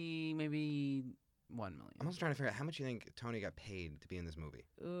 maybe 1 million. I'm also trying to figure out how much you think Tony got paid to be in this movie.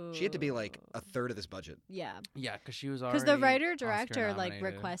 Ooh. She had to be like a third of this budget. Yeah. Yeah, because she was already Because the writer Oscar director like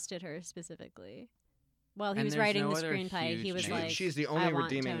nominated. requested her specifically. While he And was there's writing no the other screenplay, he huge was names. like, She's the I only want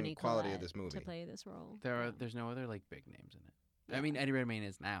redeeming Toni quality of Collette this movie. to play this role. There's no other like big names in it. I Yeah. mean, Eddie Redmayne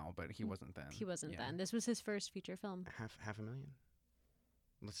is now, but he wasn't then. He wasn't Yeah. then. This was his first feature film. Half a million.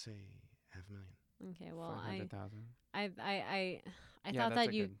 Let's say $500,000. Okay, well, 500,000. I Yeah, thought that's that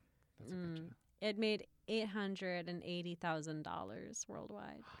a you good- that's a good shot. it made $880,000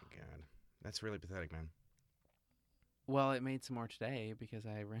 worldwide. Oh my god, that's really pathetic, man. Well, it made some more today because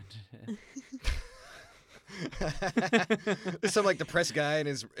I rented it. There's some like depressed guy in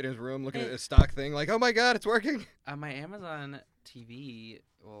his room looking at a stock thing, like, oh my god, it's working. My Amazon TV,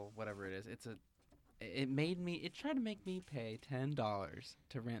 well, whatever it is, it tried to make me pay $10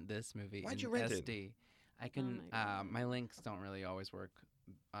 to rent this movie Why'd in you rent it? SD. I can, my God. my links don't really always work,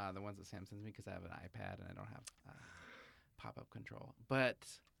 the ones that Sam sends me, because I have an iPad and I don't have pop-up control. But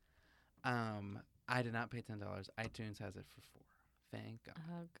I did not pay $10. iTunes has it for $4. Thank God.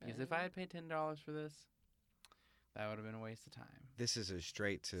 Oh, Because if I had paid $10 for this, that would have been a waste of time. This is a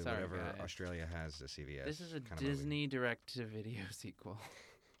straight to Sorry, whatever guys. Australia has a CVS. This is a kind of movie. Disney direct-to-video sequel.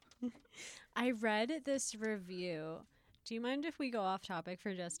 I read this review. Do you mind if we go off topic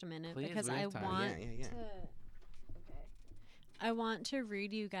for just a minute? Please, Because we I have time. want Yeah. to. Okay. I want to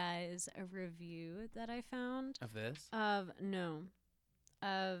read you guys a review that I found Of this? of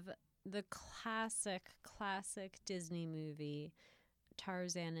the classic Disney movie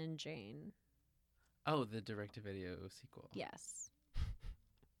Tarzan and Jane. Oh, the direct-to-video sequel. Yes.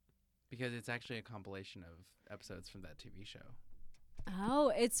 Because it's actually a compilation of episodes from that TV show. Oh,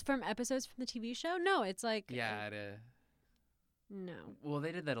 it's from episodes from the TV show? No, it's like Yeah, no. well,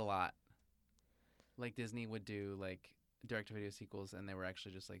 they did that a lot. Like Disney would do like direct-to-video sequels, and they were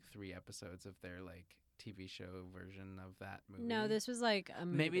actually just like 3 episodes of their like TV show version of that movie. No, this was like a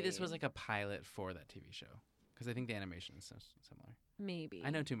movie. Maybe this was like a pilot for that TV show, because I think the animation is so similar. Maybe. I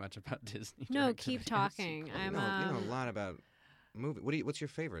know too much about Disney. No, keep direct-to-video talking. sequels. I'm you know a lot about movie. What's your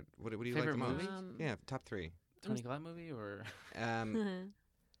favorite? What do you Favorite like the movie? most? Yeah, top 3. Tony Collette movie or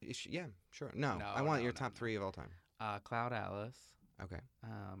Yeah, sure. No, No, I want no, your no, top no. 3 of all time. Cloud Alice, Okay.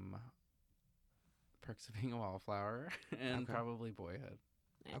 Perks of Being a Wallflower, and Okay. probably Boyhood.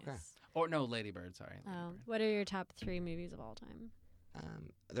 Nice. Okay. Or no, Lady Bird. Sorry. Lady Oh, Bird. what are your top 3 movies of all time?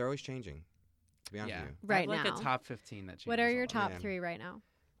 They're always changing. To be honest Yeah. with I Right have, like now. a top 15 that changes. What are a your lot. top Yeah. 3 right now?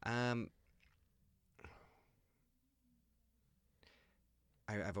 you.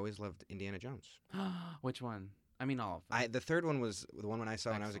 I've always loved Indiana Jones. Which one? I mean, all of them. The third one was the one when I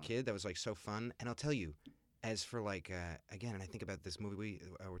saw when I was a Excellent. kid. That was like so fun. And I'll tell you, as for like again, and I think about this movie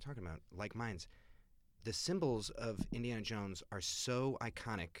we're talking about, Like Minds. The symbols of Indiana Jones are so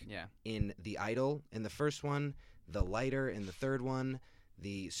iconic. Yeah. In the idol in the first one, the lighter in the third one,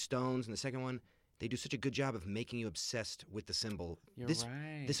 the stones in the second one. They do such a good job of making you obsessed with the symbol. You're this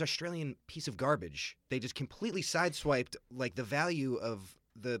right. this Australian piece of garbage, they just completely sideswiped like the value of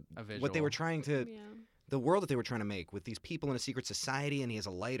A what they were visual. trying to Yeah. the world that they were trying to make with these people in a secret society, and he has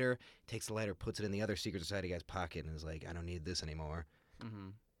a lighter, takes the lighter, puts it in the other secret society guy's pocket, and is like, I don't need this anymore. Mm-hmm.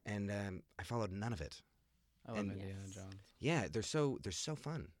 And I followed none of it. I love And- Indiana Yes. Jones. Yeah, they're so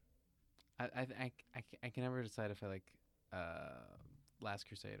fun. I can never decide if I like Last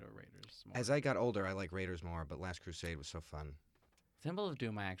Crusade or Raiders more. As I got older, I like Raiders more, but Last Crusade was so fun. Temple of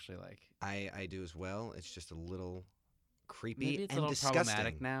Doom I actually like. I do as well. It's just a little creepy Maybe it's a and little disgusting.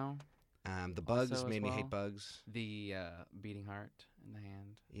 problematic now. The bugs Also as made me hate well. bugs. The Beating Heart in the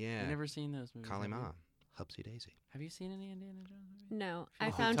Hand. Yeah, I've never seen those movies. Kali have you? Ma, Hupsy Daisy. Have you seen any Indiana Jones movies? No, feel I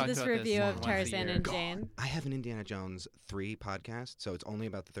like we found talked this about this review of once a Tarzan year. and God. Jane. I have an Indiana Jones 3 podcast, so it's only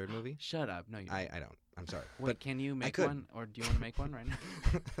about the third movie. Shut up. No, you don't. I don't. I'm sorry. Wait, can you make could. one? Or do you want to make one right now?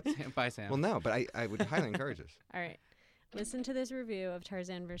 Sam, bye, Sam. Well, no, but I would highly encourage this. All right. Listen to this review of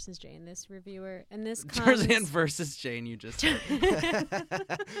Tarzan versus Jane. This reviewer, and this Tarzan comes... versus Jane, you just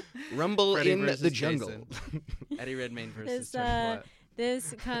Rumble Freddy in versus the jungle. Jason. Eddie Redmayne versus This, Toni Collette.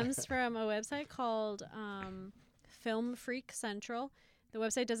 This comes from a website called Film Freak Central. The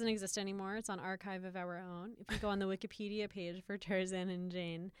website doesn't exist anymore. It's on Archive of Our Own. If you go on the Wikipedia page for Tarzan and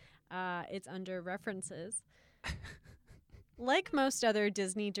Jane, it's under references. Like most other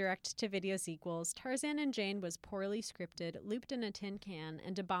Disney direct-to-video sequels, Tarzan and Jane was poorly scripted, looped in a tin can,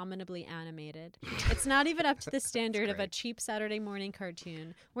 and abominably animated. It's not even up to the standard of a great. cheap Saturday morning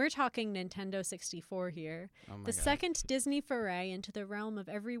cartoon. We're talking Nintendo 64 here. Oh my The God. second Disney foray into the realm of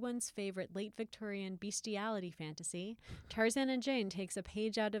everyone's favorite late Victorian bestiality fantasy, Tarzan and Jane takes a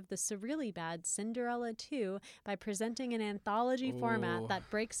page out of the surreally bad Cinderella 2 by presenting an anthology format Ooh. that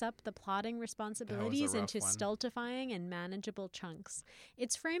breaks up the plotting responsibilities rough into one. stultifying and manageable chunks.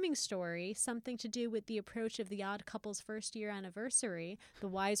 Its framing story, something to do with the approach of the odd couple's first-year anniversary, the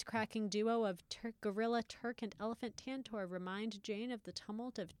wisecracking duo of gorilla Turk and elephant Tantor remind Jane of the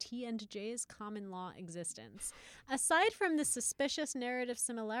tumult of T&J's common law existence. Aside from the suspicious narrative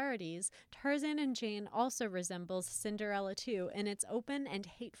similarities, Tarzan and Jane also resembles Cinderella 2 in its open and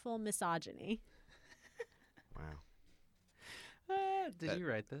hateful misogyny. Wow. Did That- you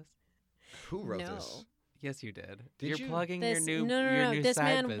write this? Who wrote No. this? Yes, you did. Did You're you? plugging This your no. new This side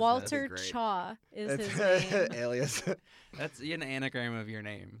man business. Walter Great. Chaw is his That's name. alias. That's an anagram of your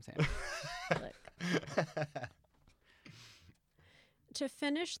name, Sam. Look. To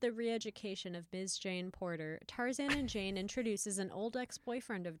finish the re-education of Ms. Jane Porter, Tarzan and Jane introduces an old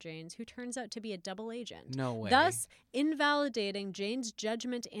ex-boyfriend of Jane's who turns out to be a double agent. No way. Thus, invalidating Jane's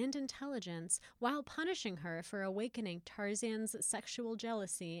judgment and intelligence while punishing her for awakening Tarzan's sexual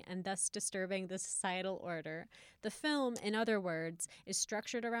jealousy and thus disturbing the societal order. The film, in other words, is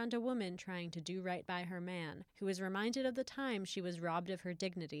structured around a woman trying to do right by her man, who is reminded of the time she was robbed of her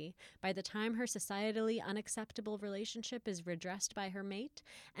dignity, by the time her societally unacceptable relationship is redressed by her mate,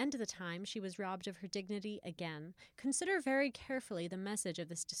 and the time she was robbed of her dignity again. Consider very carefully the message of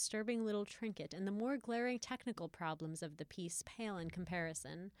this disturbing little trinket, and the more glaring technical problems of the piece pale in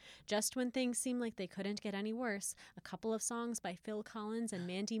comparison. Just when things seem like they couldn't get any worse, a couple of songs by Phil Collins and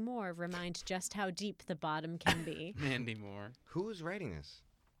Mandy Moore remind just how deep the bottom can be. Mandy Moore. Who's writing this?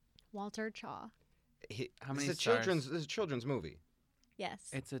 Walter Chaw. How this many is a stars? children's. This is a children's movie. Yes.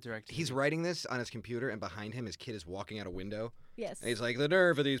 It's a direct. He's writing this on his computer, and behind him, his kid is walking out a window. Yes. And he's like, "The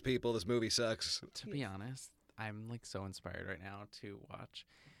nerve of these people! This movie sucks." To be honest, I'm like so inspired right now to watch,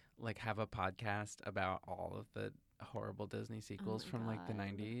 like, have a podcast about all of the horrible Disney sequels my from like the God.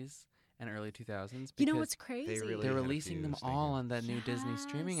 90s and early 2000s. You know because what's crazy? really they're had a releasing few them stinking- all on that new Disney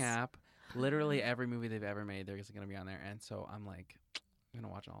streaming Yes. app. Literally every movie they've ever made, they're just gonna be on there, and so I'm like, I'm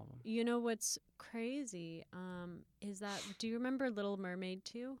gonna watch all of them. You know what's crazy? Is that do you remember Little Mermaid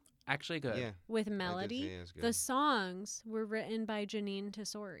 2 Actually, good. Yeah, with I did Melody? see it, it was good. The songs were written by Janine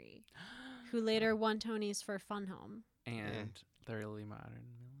Tesori, who later won Tonys for Fun Home. And Thoroughly Modern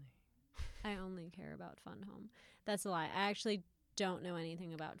Millie. I only care about Fun Home. That's a lie. I actually don't know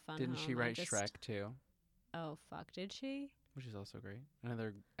anything about Fun Didn't Home. she I write just- Shrek too? Oh fuck, did she? Which is also great.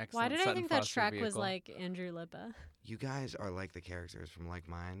 Another excellent. Why did I Sutton think that Foster Shrek was vehicle. like Andrew Lippa? You guys are like the characters from Like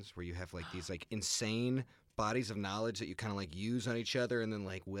Minds, where you have like these like insane bodies of knowledge that you kind of like use on each other, and then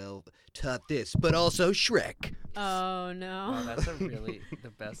like, well, taught this, but also Shrek. Oh no. Wow, that's a really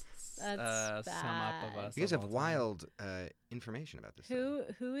the best That's sum up of bad. us. You guys of have all time. wild information about this. thing.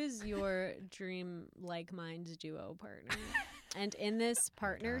 Who is your dream like minds duo partner? And in this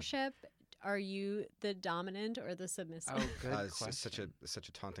partnership, are you the dominant or the submissive? Oh, good It's question. such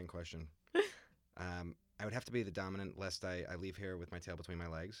a taunting question. I would have to be the dominant, lest I leave here with my tail between my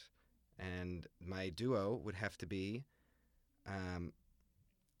legs, and my duo would have to be,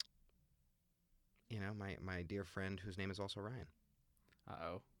 my dear friend whose name is also Ryan.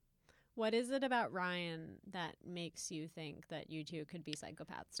 Uh-oh. What is it about Ryan that makes you think that you two could be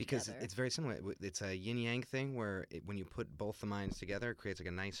psychopaths Because together? it's very similar. It's a yin yang thing where when you put both the minds together, it creates like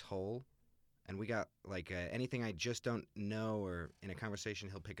a nice whole. And we got like anything I just don't know, or in a conversation,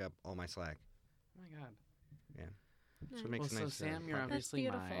 he'll pick up all my slack. Oh my God. So it Nice. makes Well, a nice. so Sam, you're partner. That's obviously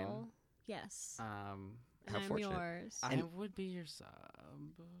beautiful. mine. Yes. Um, And how I'm fortunate. yours. I would be your sub,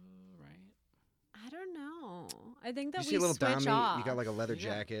 right? I don't know. I think that You we see a little switch Dommy. off. You got like a leather Yeah.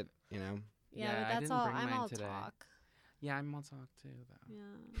 jacket. You know. Yeah, Yeah, but I that's didn't all. bring I'm mine all today. talk. Yeah, I'm on talk too, though.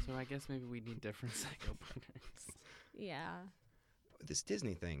 Yeah. So I guess maybe we need different psycho partners. Yeah. This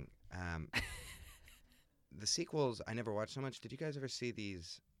Disney thing. The sequels I never watched so much. Did you guys ever see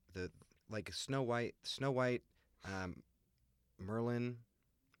these? The like Snow White, Merlin,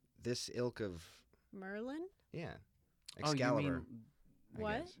 this ilk of Merlin? yeah, Oh, you Excalibur. mean I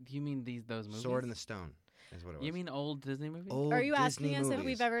What? guess. do you mean those movies? Sword in the Stone is what it was. You mean old Disney movies? old Are you Disney asking us if movies.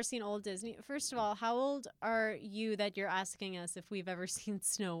 we've ever seen old Disney? First of all, how old are you that you're asking us if we've ever seen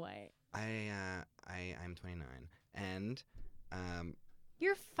Snow White? I'm 29, and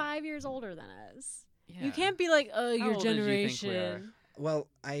You're 5 years older than us. Yeah. You can't be like, oh, How your old did you think we are? generation. well,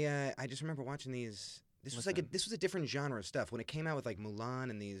 I just remember watching these This was Listen. this was a different genre of stuff. When it came out with like Mulan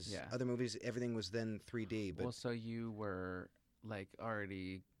and these Yeah. other movies, everything was then 3D. But Well, so you were like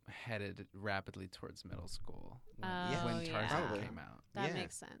already headed rapidly towards middle school Oh, when yeah. Tarzan Probably. came out. That Yeah.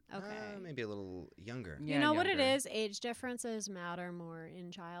 makes sense. Okay. maybe a little younger. Yeah, You know what it younger. is? Age differences matter more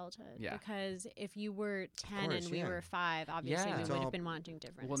in childhood. Yeah. Because if you were 10 course, and we yeah. were 5, obviously Yeah. we It's would all- have been wanting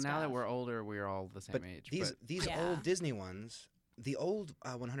different Well, stuff. now that we're older, we're all the same But age. these Yeah. old Disney ones, the old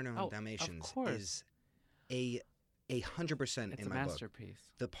 101 Oh, of Dalmatians course. is a 100% it's in a my book.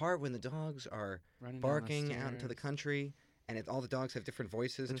 masterpiece. The part when the dogs are Running down the barking out into the stairs. country, and all the dogs have different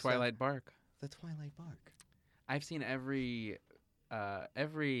voices. The and Twilight Bark. Stuff. The Twilight Bark. I've seen every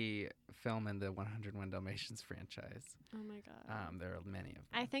film in the 101 Dalmatians franchise. Oh my god. There are many of them.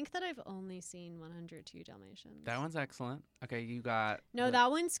 I think that I've only seen 102 Dalmatians. That one's excellent. Okay, you got No, the-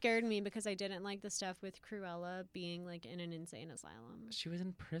 that one scared me because I didn't like the stuff with Cruella being like in an insane asylum She was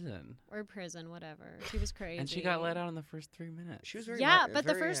in prison, or prison, whatever. She was crazy. and she got let out in the first 3 minutes. She was very Yeah, mar- but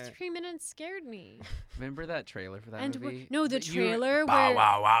the very, first 3 minutes scared me. Remember that trailer for that And movie? no, the That you were- trailer Bow where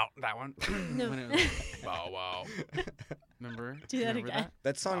wow wow. That one. No. When it was like, bow wow. Remember? Do that Remember again.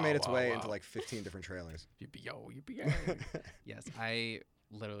 That song Wow, made its wow, way wow. into like 15 different trailers. Yippee yo, yippee yo. Yes, I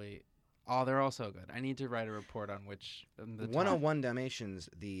literally. Oh, they're all so good. I need to write a report on which the top- 101 Dalmatians,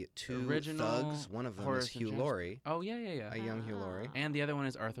 the two Original thugs, one of them Horace is and Hugh Jasper. Laurie, Oh yeah, yeah, yeah. a young Hugh Laurie. Ah. And the other one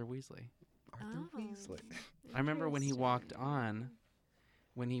is Arthur Weasley. Arthur Oh. Weasley. I remember when he walked Interesting. on.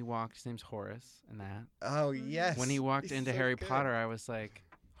 When he walked, his name's Horace, and that. Oh, yes. When he walked He's into so Harry good. Potter, I was like,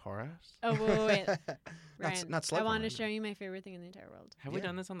 Horace? Oh, wait. Not, Ryan, not I want to Slughorn. show you my favorite thing in the entire world. Have we Yeah.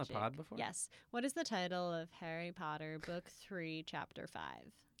 done this on the Jake. pod before? Yes. What is the title of Harry Potter, Book 3, Chapter 5?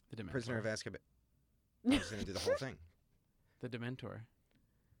 The Dementor. Prisoner of Azkaban. I was going to do the whole thing. The Dementor.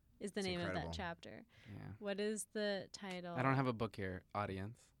 Is the It's name incredible. of that chapter. Yeah. What is the title? I don't have a book here,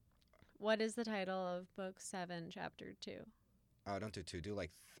 audience. What is the title of Book 7, Chapter 2? Oh, don't do 2. Do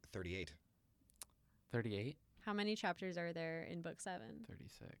like 38. 38? How many chapters are there in Book 7?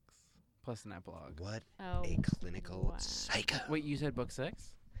 36. Plus an epilogue. What Oh. a clinical wow. psycho. Wait, you said book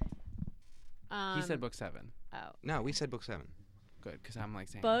 6? He said book 7. Oh. No, we said book 7. Good, because I'm like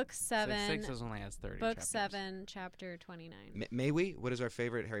saying Book six 7. is only has 30 Book chapters. 7, Chapter 29. May we? What is our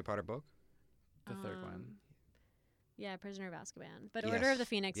favorite Harry Potter book? The third one. Yeah, Prisoner of Azkaban. But Order of the Yes,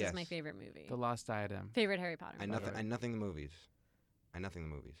 Phoenix is my yes. favorite movie. The Lost Diadem. Favorite Harry Potter I movie. nothing. I nothing the movies. I nothing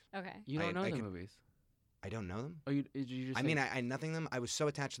the movies. Okay. You don't know I the could- movies. I don't know them. Oh, you just I say- mean, I nothing them. I was so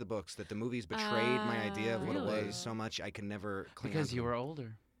attached to the books that the movies betrayed my idea of what it Really? was so much I could never cling because on to you them. were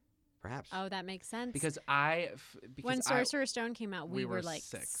older. Perhaps. Oh, that makes sense. Because when I, Sorcerer's Stone came out, we we were were like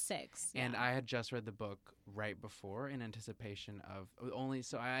six. 6. and yeah. I had just read the book right before in anticipation of only.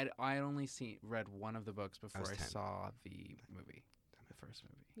 So I had only read one of the books before was I 10. saw the movie, the first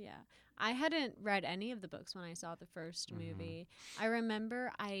movie. Yeah. I hadn't read any of the books when I saw the first Mhm. movie. I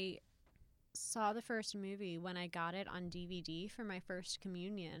remember I saw the first movie when I got it on DVD for my first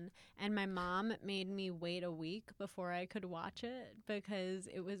communion, and my mom made me wait a week before I could watch it because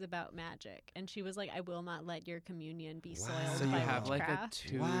it was about magic, and she was like, I will not let your communion be Wow. soiled So you by have like a witchcraft.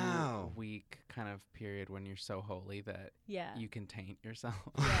 2-week kind of period when you're so holy that Yeah. you can taint yourself.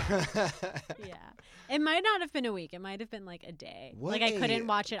 Yeah. It might not have been a week. It might have been like a day. What like I a couldn't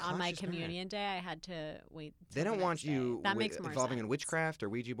watch it on my conscious parent. communion day. I had to wait. They till don't the want next day. you That makes more involving in sense. witchcraft or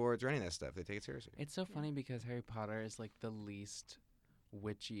Ouija boards or any of that stuff. They take it seriously. It's so funny because Harry Potter is like the least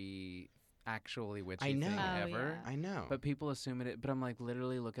witchy, actually witchy I know. thing Oh, ever. yeah. I know. But people assume it. But I'm like,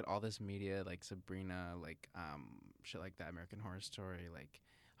 literally, look at all this media, like Sabrina, like shit like that, American Horror Story, like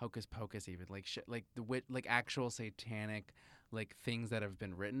Hocus Pocus, even like shit, like like actual satanic, like things that have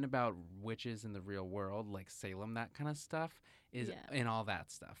been written about witches in the real world, like Salem, that kind of stuff is Yeah. in all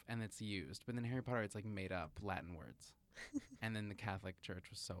that stuff, and it's used. But then Harry Potter, it's like made up Latin words, and then the Catholic Church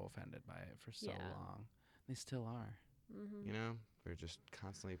was so offended by it for so Yeah. long. They still are. Mhm. You know, we're just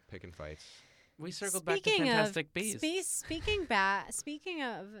constantly picking fights. We circled back to Speaking Fantastic of, Beasts.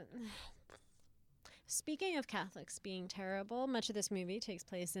 Speaking of Catholics being terrible, much of this movie takes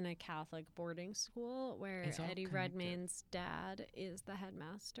place in a Catholic boarding school where It's all Eddie connected. Redmayne's dad is the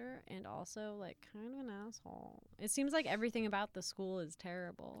headmaster and also like kind of an asshole. It seems like everything about the school is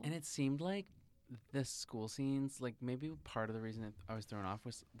terrible. And it seemed like the school scenes, like maybe part of the reason I was thrown off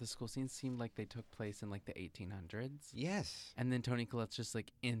was the school scenes seemed like they took place in like the 1800s. Yes, And then Toni Collette's just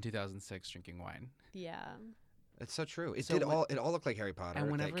like in 2006 drinking wine. yeah. that's so true. It So did when- all. It all looked like Harry Potter. And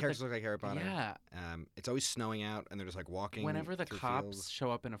The whenever the- characters look like Harry Potter. Yeah. It's always snowing out, and they're just like walking. Whenever the through cops fields.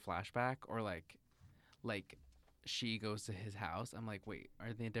 show up in a flashback or like she goes to his house, I'm like, wait,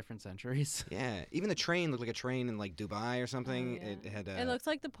 are they in different centuries? Yeah, even the train looked like a train in like Dubai or something. Oh, yeah. It had. It looks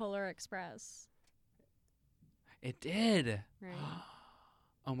like the Polar Express. It did. Right.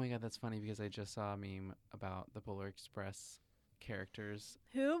 Oh my god, that's funny because I just saw a meme about the Polar Express characters.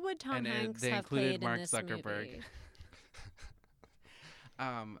 Who would Tom And Hanks they have included played Mark in this Zuckerberg. movie?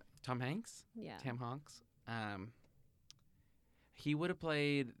 Tom Hanks, Yeah. Tam Hanks. He would have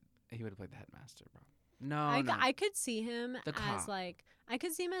played. He would have played the headmaster, bro. No, no. I could see him The as cop. like I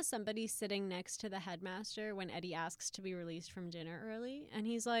could see him as somebody sitting next to the headmaster when Eddie asks to be released from dinner early, and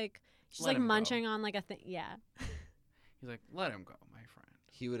he's like, she's Let like him go. munching on like a thing. Yeah. He's like, let him go, my friend.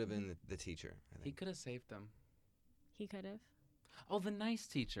 He would have been the teacher, I He think. could have saved them. He could have. Oh, the nice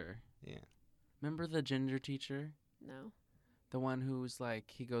teacher. Yeah. Remember the ginger teacher? No. The one who's like,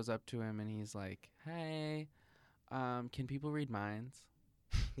 he goes up to him and he's like, hey, can people read minds?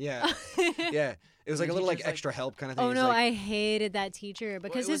 Yeah. Yeah. It was like a The little like teacher's like- extra help kind of thing. Oh He's no, like, I hated that teacher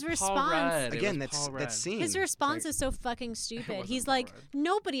because Well, his it was Paul response Rudd. It again, was Paul that Rudd. scene. his It's response like- is so fucking stupid. wasn't He's Paul like, Rudd.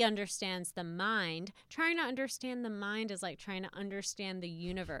 nobody understands the mind. Trying to understand the mind is like trying to understand the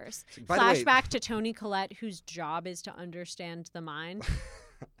universe. By the way- Flashback to Toni Collette, whose job is to understand the mind.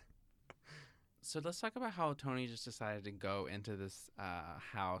 So let's talk about how Tony just decided to go into this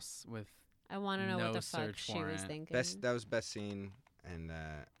house with. I want to know No what the fuck search she was warrant. thinking. that was best scene, and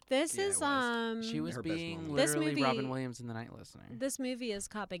This Yeah, it is was. She was Her best being moment. This literally Robin movie- Williams in The Night Listener. this movie is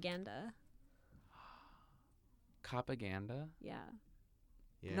propaganda. Propaganda? Yeah.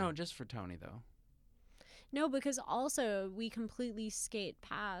 yeah. No, just for Tony though. No, because also we completely skate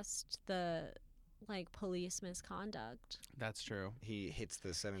past the like police misconduct. That's true. He hits the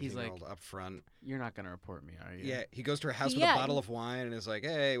like- 17-year-old up front. You're not gonna report me, are you? Yeah, he goes to her house with Yeah. a bottle of wine and is like,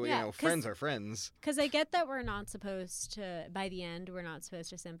 "Hey, well, Yeah, you know, 'cause- friends are friends." Because I get that we're not supposed to, by the end, we're not supposed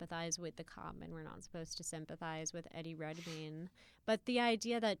to sympathize with the cop and we're not supposed to sympathize with Eddie Redmayne. But the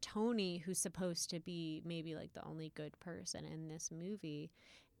idea that Tony, who's supposed to be maybe like the only good person in this movie,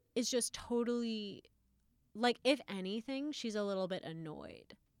 is just totally, like, if anything, she's a little bit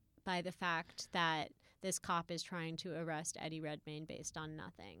annoyed by the fact that this cop is trying to arrest Eddie Redmayne based on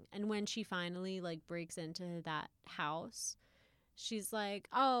nothing. And when she finally, like, breaks into that house, she's like,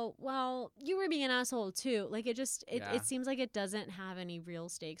 oh, well, you were being an asshole too. Like, it just, Yeah. it seems like it doesn't have any real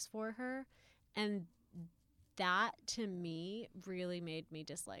stakes for her. And that, to me, really made me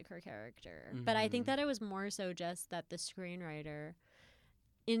dislike her character. But I think Mhm. that it was more so just that the screenwriter,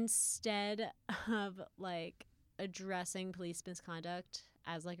 instead of, like, addressing police misconduct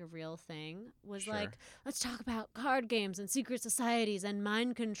as, like, a real thing, was Sure. like, let's talk about card games and secret societies and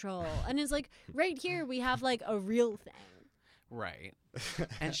mind control. And it's like, right here we have, like, a real thing. Right.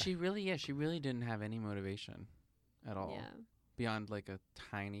 And she really didn't have any motivation at all. Yeah. Beyond like a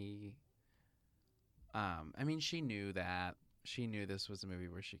tiny I mean, she knew this was a movie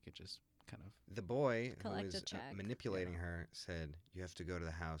where she could just kind of The boy who Collect a was check. manipulating her said, "You have to go to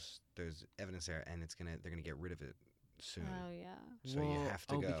the house. There's evidence there, and they're gonna get rid of it soon." Oh, yeah. So you have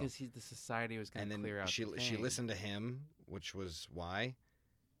to go. because the society was going And to then clear out she the she thing. listened to him, which was why.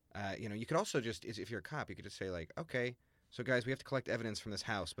 You know, you could also just, if you're a cop, you could just say like, "Okay, so guys, we have to collect evidence from this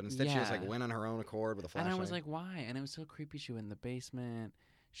house." But instead, she just like Yeah. went on her own accord with a flashlight. And I was like, why? And it was so creepy. She went in the basement.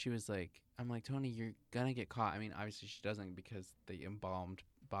 She was like, I'm like, Tony, you're going to get caught. I mean, obviously she doesn't because the embalmed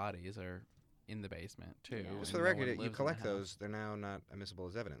bodies are in the basement too. Yeah. and just for the no record, one you lives in the collect house. those; they're now not admissible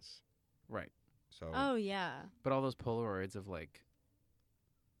as evidence. Right. So Oh, yeah. But all those Polaroids of like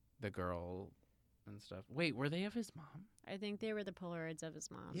the girl and stuff. Wait, were they of his mom? I think they were the Polaroids of his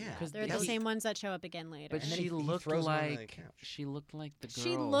mom. Yeah. 'Cause They're he- the same ones that show up again later. But And then she he looked throws them on the like couch. she looked like the girl.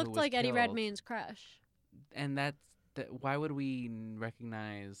 She who looked was like Eddie killed. Redmayne's crush. And why would we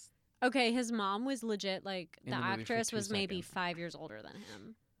recognize? Okay, his mom was legit, like, In the the movie for actress 2 was maybe seconds. 5 years older than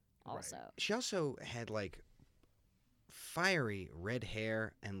him. Right. Also. she also had like fiery red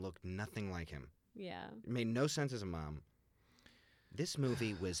hair and looked nothing like him. Yeah. It made no sense as a mom. This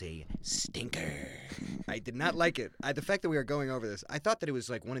movie was a stinker. I did not like it. The fact that we were going over this, I thought that it was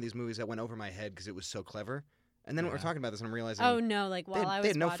like one of these movies that went over my head because it was so clever. And then when we're Yeah. talking about this, and I'm realizing Oh, no, like, they, while I was they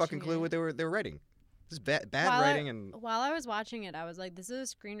had no watching fucking clue it, what they were writing. This is bad While writing, and While I was watching it, I was like, this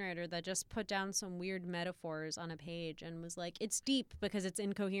is a screenwriter that just put down some weird metaphors on a page and was like, it's deep because it's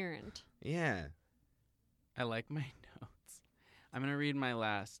incoherent. yeah. I like my notes. I'm gonna read my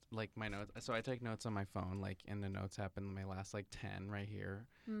last my notes. So I take notes on my phone, like in the notes app, and my last 10 right here.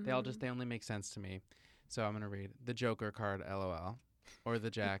 They all Mhm. they only make sense to me. So I'm gonna read the Joker card, LOL, or the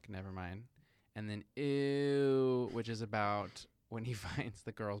Jack, never mind, and then ew, which is about when he finds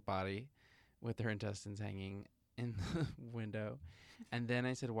the girl's body with her intestines hanging in the window. And then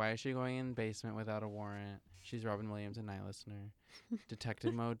I said, why is she going in the basement without a warrant? She's Robin Williams, a night listener.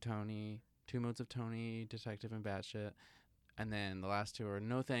 Detective mode Tony. 2 modes of Tony, detective and batshit. And then the last two are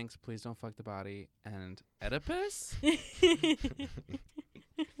No Thanks, Please Don't Fuck the Body, and Oedipus.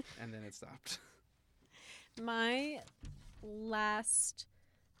 And then it stopped. My last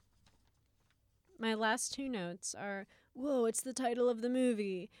two notes are, whoa, it's the title of the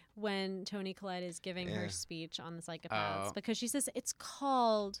movie, when Toni Collette is giving her Yeah. speech on the psychopaths, Oh. because she says it's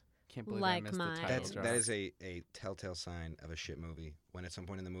called Can't believe Like I missed mine. the title That drop. is a telltale sign of a shit movie. When at some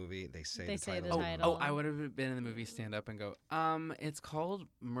point in the movie they say They the say title. the of title. Oh, I would have been in the movie stand up and go, it's called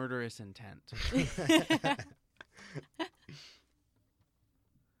Murderous Intent.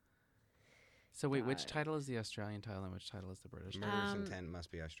 So wait, which God. title is the Australian title and which title is the British title? Murderous Um, Intent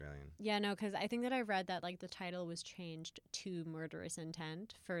must be Australian. Yeah, no, because I think that I read that like the title was changed to Murderous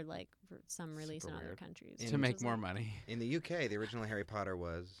Intent for like some release Super in other weird. countries. To To which make was, more like, money. In the UK, the original Harry Potter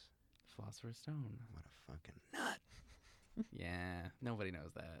was Philosopher's Stone. what a fucking nut. Yeah, nobody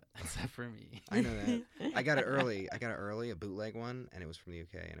knows that except for me. I know that. I got it early. A bootleg one, and it was from the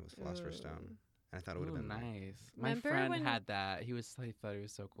UK, and it was Philosopher's Ooh. Stone. And I thought it would have Ooh, been like, nice. My Remember friend when- had that. He thought he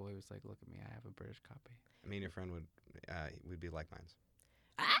was so cool. He was like, "Look at me, I have a British copy." me and your friend would be like minds.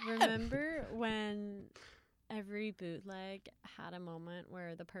 Remember when every bootleg had a moment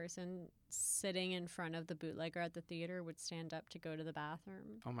where the person sitting in front of the bootlegger at the theater would stand up to go to the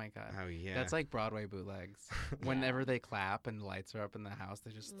bathroom? Oh my god. Oh yeah. That's like Broadway bootlegs. Whenever they clap and the lights are up in the house,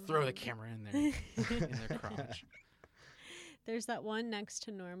 they just throw the camera in their crotch. There's that one next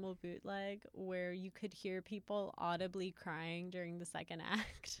to Normal bootleg where you could hear people audibly crying during the second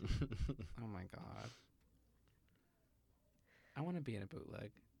act. Oh my god. I want to be in a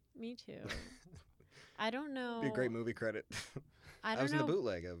bootleg. Me too. I don't know. be a great movie credit. I I don't was in know. the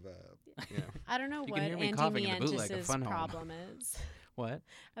bootleg of, you know. I don't know You what can hear me Andy coughing in the bootleg of Mientis's Fun Home. problem is. What?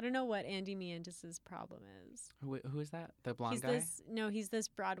 I don't know what Andy Mientis's problem is. Who is that? The blonde He's guy? he's this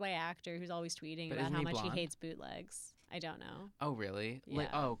Broadway actor who's always tweeting But about isn't how he much blonde? he hates bootlegs. I don't know. Oh, really?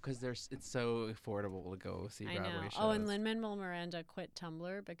 Yeah. Because it's so affordable to go see I Broadway know. shows. Oh, and Lin-Manuel Miranda quit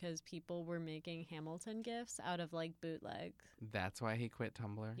Tumblr because people were making Hamilton gifs out of like bootleg. That's why he quit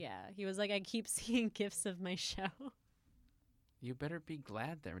Tumblr? Yeah, he was like, I keep seeing gifs of my show. You better be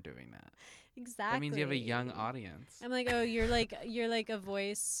glad they're doing that. Exactly. That means you have a young audience. I'm like, oh, you're like a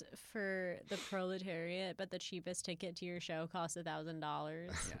voice for the proletariat, but the cheapest ticket to your show costs $1,000.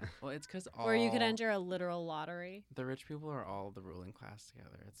 Yeah. Well, it's because all Or you could enter a literal lottery. the rich people are all the ruling class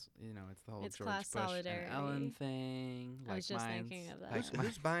together. It's it's the whole It's George class Bush solidarity. and Ellen thing. I was just Minds, thinking of that. Like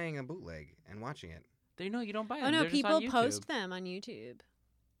Who's buying a bootleg and watching it? you don't buy them. Oh no, They're just on people post YouTube. them on YouTube.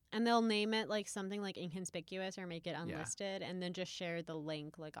 And they'll name it like something like inconspicuous or make it Yeah. unlisted and then just share the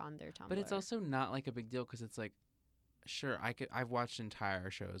link like on their Tumblr. But it's also not like a big deal because it's like, sure, I've watched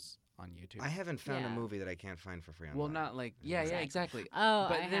entire shows on YouTube. I haven't found a Yeah. movie that I can't find for free online. well, not like yeah, exactly. Oh,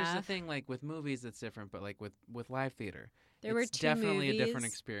 But I there's the have. thing, like with movies, it's different. But like with live theater, There were it's two definitely a different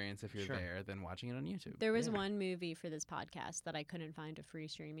movies. experience if you're Sure. there than watching it on YouTube. There was Yeah. one movie for this podcast that I couldn't find a free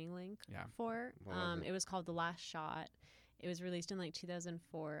streaming link Yeah. for. What was it? It was called The Last Shot. It was released in like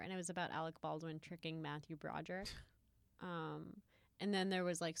 2004, and it was about Alec Baldwin tricking Matthew Broderick. And then there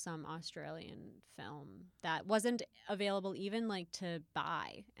was like some Australian film that wasn't available even like to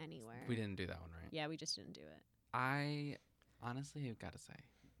buy anywhere. We didn't do that one, right? Yeah, we just didn't do it. I honestly have got to say,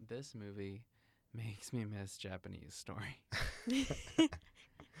 this movie makes me miss Japanese Story,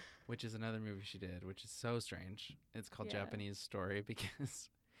 which is another movie she did, which is so strange. It's called Yeah. Japanese Story because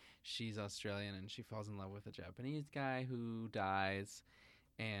she's Australian and she falls in love with a Japanese guy who dies,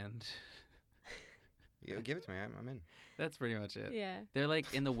 and Yeah, give it to me. I'm in. that's pretty much it. Yeah. They're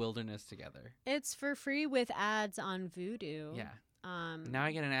like in the wilderness together. It's for free with ads on Vudu. Yeah. Now Now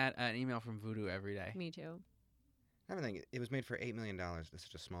I get an email from Voodoo every day. Me too. I don't think it was made for $8 million. That's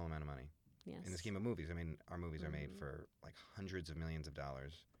such a small amount of money Yes. in the scheme of movies. I mean, our movies are made Mhm. for like hundreds of millions of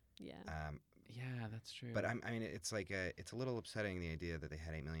dollars. Yeah. Yeah, that's true. But I mean, it's like it's a little upsetting the idea that they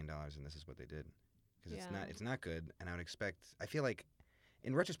had $8 million and this is what they did, because Yeah. it's not good. And I would expect. I feel like,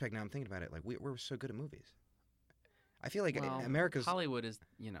 in retrospect, now I'm thinking about it, like we're so good at movies. I feel like well, America's Hollywood is,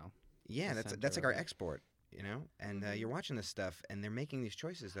 yeah, the that's center like our of it. export, you know. And Mhm. you're watching this stuff, and they're making these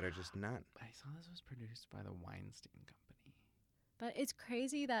choices that are just not. But I saw this was produced by the Weinstein Company. But it's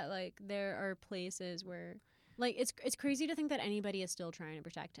crazy that like there are places where like it's crazy to think that anybody is still trying to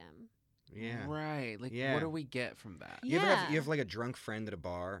protect him. Yeah. Right. Like, Yeah. what do we get from that? You ever have, Yeah. you have like a drunk friend at a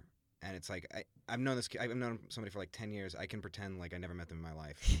bar, and it's like I've known this. I've known somebody for like 10 years. I can pretend like I never met them in my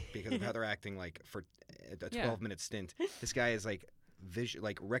life because of how they're acting. Like for a 12-minute stint, this guy is like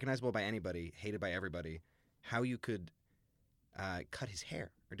like recognizable by anybody, hated by everybody. How you could cut his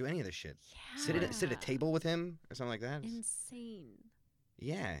hair or do any of this shit? Yeah. Sit at a table with him or something like that. Insane.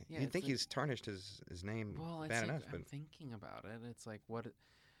 Yeah, Yeah, you'd it's think like- he's tarnished his name Well, it's bad like, enough, I'm but thinking about it. It's like what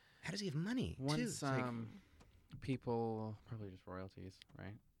how does he have money? too? once It's like, people probably just royalties,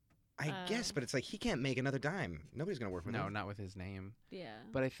 right? I guess, but it's like he can't make another dime. Nobody's gonna work with No, him. not with his name. Yeah.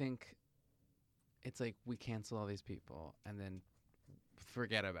 But I think it's like we cancel all these people and then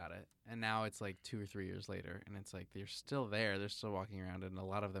forget about it. And now it's like 2 or 3 years later, and it's like they're still there. They're still walking around, and a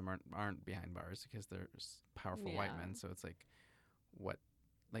lot of them aren't behind bars because they're powerful white Yeah. men. So it's like,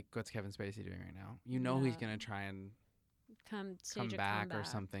 what's Kevin Spacey doing right now? You know he's Yeah. gonna try and Come come stage a back or comeback.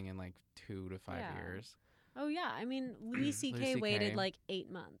 something in like 2 to 5 Yeah. years. Oh yeah, I mean Louis C.K. Louis waited CK. like 8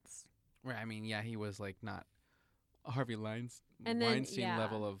 months, Right. I mean, yeah, he was like not Harvey and then Weinstein yeah,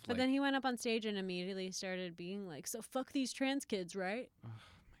 level of but like. then he went up on stage and immediately started being like, "So fuck these trans kids, right?" Oh my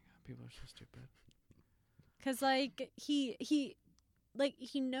god, people are so stupid. Because like he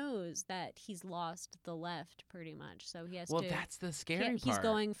knows that he's lost the left pretty much, so he has Well, to. that's the scary part. He's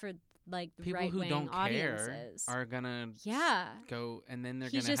going for like the People right who wing don't audiences. care are gonna Yeah. go, and then they're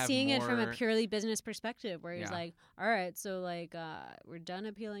He's gonna just have seeing more. it from a purely business perspective, where he's Yeah. like, "All right, so like we're done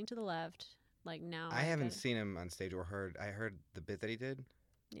appealing to the left. Like now, I haven't gotta-" seen him on stage or heard. I heard the bit that he did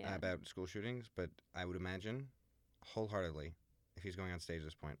Yeah. about school shootings, but I would imagine wholeheartedly, if he's going on stage at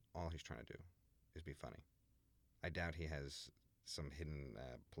this point, all he's trying to do is be funny. I doubt he has some hidden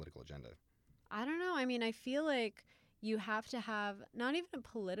political agenda. I don't know. I mean, I feel like you have to have not even a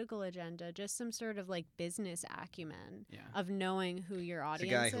political agenda, just some sort of like business acumen Yeah. of knowing who your He's a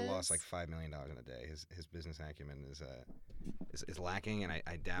audience guy is. who lost like $5 million in a day. His business acumen is lacking, and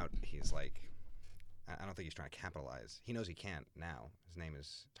I doubt he's like. I don't think he's trying to capitalize. He knows he can't now. His name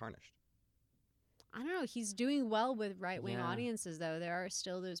is tarnished. I don't know. He's doing well with right wing Yeah. audiences, though. There are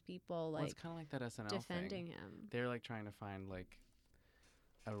still those people Well, it's like kind of like that SNL defending thing. him. They're like trying to find like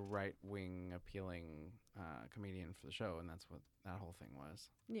a right wing appealing comedian for the show, and that's what that whole thing was.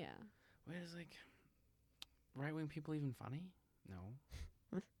 Yeah. Wait, is like right wing people even funny? No.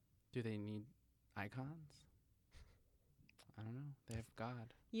 Do they need icons? I don't know. They have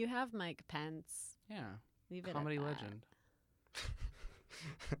God. You have Mike Pence. Yeah. Leave it Comedy at that. legend.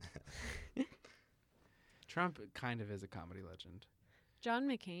 Trump kind of is a comedy legend. John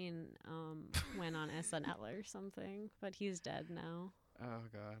McCain went on SNL or something, but he's dead now. Oh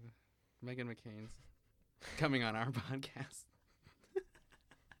God, Meghan McCain's coming on our podcast.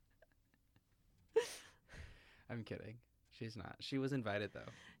 I'm kidding. She's not. She was invited though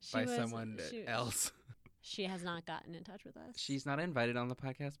by someone else. She has not gotten in touch with us. She's not invited on the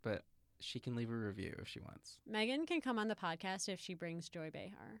podcast, but she can leave a review if she wants. Megan can come on the podcast if she brings Joy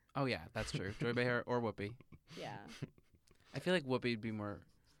Behar. Oh yeah, that's true. Joy Behar or Whoopi. Yeah. I feel like Whoopi'd be more.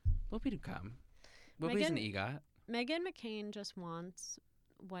 Whoopi'd come. Whoopi's an EGOT. Megan McCain just wants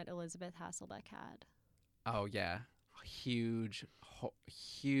what Elizabeth Hasselbeck had. Oh yeah, huge,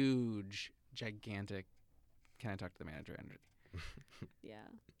 huge, gigantic. Can I talk to the manager energy? Yeah.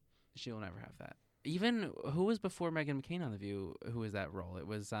 She'll never have that. Even who was before Meghan McCain on The View? Who was that role? It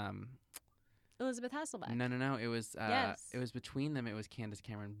was Elizabeth Hasselbeck. no. It was Yes. It was between them. It was Candace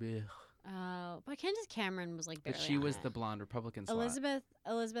Cameron. Blech. But Candace Cameron was like barely But she on was it. the blonde Republican slot.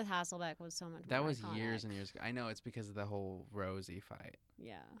 Elizabeth Hasselbeck was so much That more was iconic. years and years ago. I know it's because of the whole Rosie fight.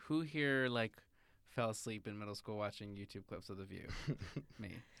 Yeah. Who here like fell asleep in middle school watching YouTube clips of The View?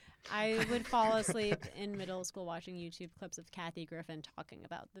 Me. I would fall asleep in middle school watching YouTube clips of Kathy Griffin talking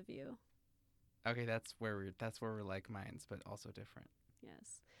about The View. Okay, that's where we're like minds, but also different.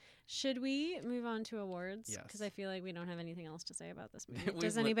 Yes. Should we move on to awards? Yes. Because I feel like we don't have anything else to say about this movie. We've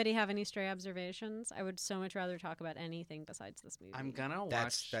Does lit- anybody have any stray observations? I would so much rather talk about anything besides this movie. I'm gonna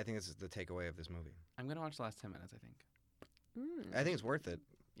watch. I think that's the takeaway of this movie. I'm gonna watch the last 10 minutes. I think. I think it's worth it,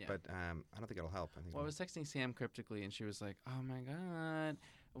 Yeah. but I don't think it'll help. I think Well, I was texting Sam cryptically, and she was like, "Oh my god."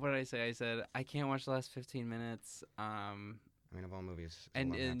 What did I say? I said I can't watch the last 15 minutes. I mean, of all movies, a And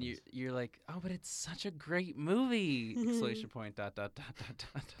lot and happens. you're like, "Oh, but it's such a great movie!" Exclamation point. ...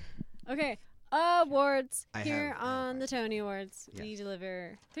 Okay. Awards. I Here have on the mine. Tony Awards, we Yes.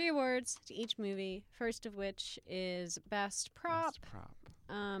 deliver 3 awards to each movie. First of which is Best Prop. Best prop.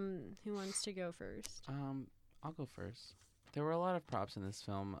 Who wants to go first? I'll go first. There were a lot of props in this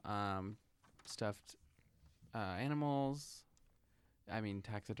film. Stuffed animals. I mean,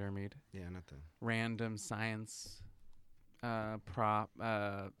 taxidermied. Yeah, not the. Random science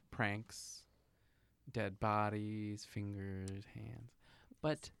pranks, dead bodies, fingers, hands.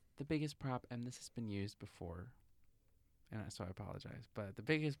 But the biggest prop, and this has been used before, and so I apologize, but the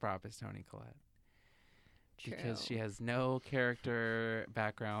biggest prop is Toni Collette. Because she True. has no character,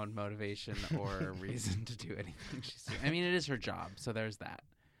 background, motivation, or reason to do anything she's doing. I mean, it is her job, so there's that.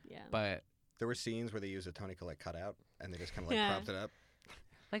 Yeah. But There were scenes where they used a Toni Collette cutout, and they just kind of like Yeah. propped it up.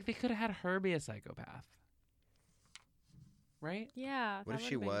 Like, they could have had her be a psychopath. Right? Yeah. What that if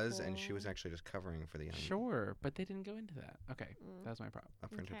she would've been was and she was cool. actually just covering for the young Sure, but they didn't go into that. Okay, Mm. that was my problem. up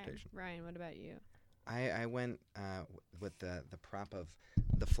for Okay. interpretation? Ryan, what about you? I went with the prop of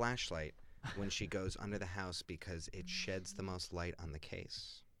the flashlight when she goes under the house because it sheds the most light on the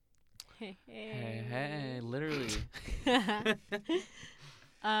case. Hey, literally.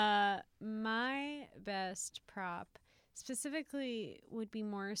 My best prop specifically would be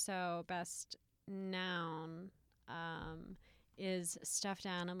more so best noun is stuffed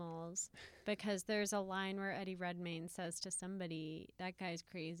animals, because there's a line where Eddie Redmayne says to somebody, that guy's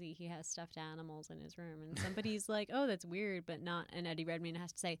crazy, he has stuffed animals in his room, and somebody's like, oh, that's weird, but not, and Eddie Redmayne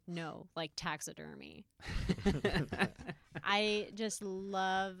has to say, no, like taxidermy. I just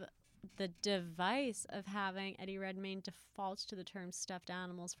love the device of having Eddie Redmayne default to the term stuffed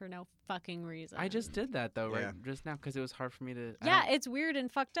animals for no fucking reason. I just did that, though, Yeah. right just now, because it was hard for me to... Yeah, it's weird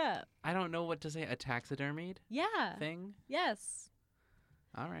and fucked up. I don't know what to say. A taxidermied Yeah. thing? Yes.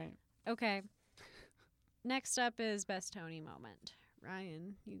 All right. Okay. Next up is best Tony moment.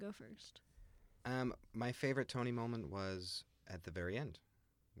 Ryan, you go first. My favorite Tony moment was at the very end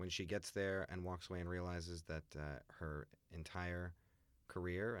when she gets there and walks away and realizes that her entire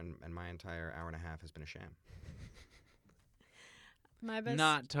career and my entire hour and a half has been a sham. My best.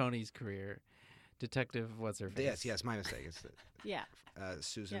 Not Tony's career. Detective, what's her face? Yes, my mistake. It's Yeah.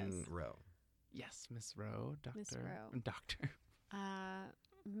 Susan Yes. Rowe. Yes, Miss Rowe. Doctor. Miss Rowe. Doctor.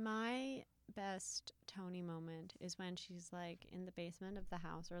 My best Tony moment is when she's like in the basement of the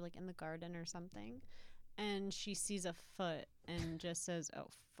house or like in the garden or something, and she sees a foot and just says, "Oh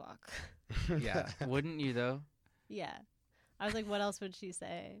fuck." Yeah. Wouldn't you, though? Yeah. I was like, what else would she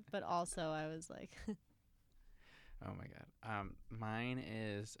say? But also, I was like, Oh, my God. Mine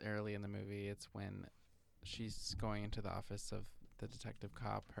is early in the movie. It's when she's going into the office of the detective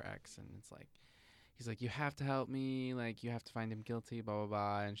cop, her ex, and it's like, he's like, you have to help me. Like, you have to find him guilty, blah, blah,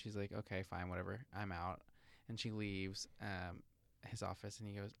 blah. And she's like, okay, fine, whatever. I'm out. And she leaves his office, and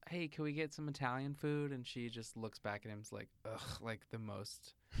he goes, hey, can we get some Italian food? And she just looks back at him, like, ugh, like the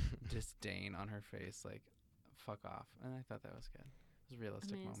most disdain on her face, like, fuck off. And I thought that was good. It was a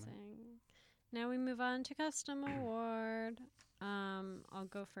realistic amazing. moment. Now we move on to custom award. I'll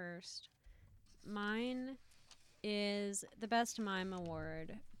go first. Mine is the best mime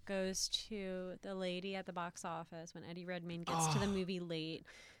award goes to the lady at the box office when Eddie Redmayne gets to the movie late,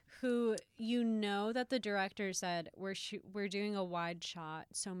 who that the director said we're doing a wide shot,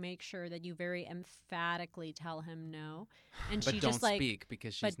 so make sure that you very emphatically tell him no. And But she don't just like speak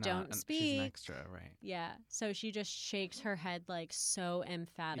because she's but not. don't She's an speak. extra, right? yeah, so she just shakes her head like so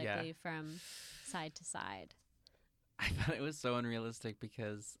emphatically from side to side. I thought it was so unrealistic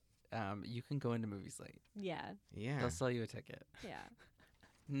because you can go into movies late. Yeah, Yeah. They'll sell you a ticket. yeah.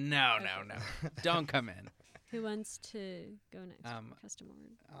 No, Okay. no. Don't come in. Who wants to go next? Um, Custom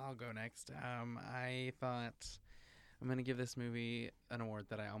award. I'll go next. I thought I'm going to give this movie an award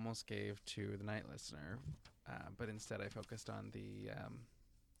that I almost gave to The Night Listener, but instead I focused on the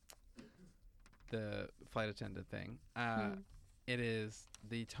flight attendant thing. It is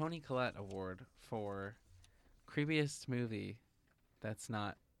the Toni Collette Award for creepiest movie that's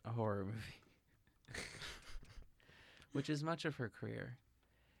not a horror movie, which is much of her career.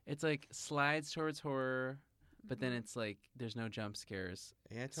 It's like slides towards horror, but then it's like there's no jump scares.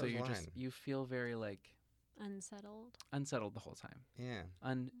 Yeah, it's So you're just you feel very like Unsettled. unsettled the whole time. Yeah.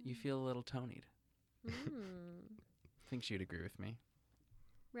 You feel a little Tonied. Mm. I think she'd agree with me.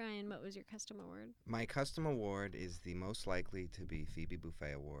 Ryan, what was your custom award? My custom award is the most likely to be Phoebe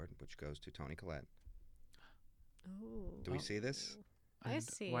Buffay Award, which goes to Toni Collette. Oh. Do we see this? I And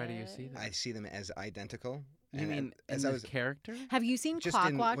see Why do you it. see that? I see them as identical. You and mean as in I the was character? Have you seen Just Clock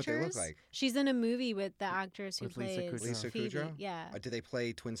in Watchers? what they look like. She's in a movie with the actress who With Lisa plays Kudrow. Lisa Phoebe. Kudrow? Yeah. Do they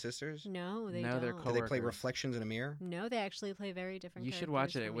play twin sisters? No, they No, they're don't. Do they play Co-workers. reflections in a mirror? No, they actually play very different. You should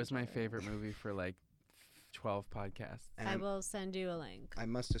watch it. characters It from was each my other. favorite movie for like 12 podcasts. And I will send you a link. I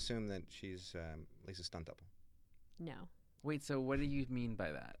must assume that she's Lisa's stunt double. No. Wait, so what do you mean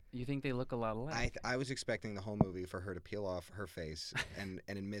by that? You think they look a lot alike? I was expecting the whole movie for her to peel off her face and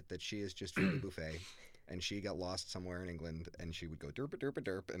admit that she is just Phoebe Buffay, and she got lost somewhere in England, and she would go derp derp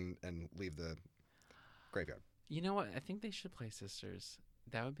derp and leave the graveyard. You know what? I think they should play sisters.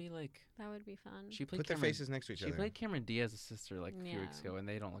 That would be like That would be fun. she played Put their Cameron, faces next to each She other. played Cameron Diaz's sister like a few weeks Yeah. ago, and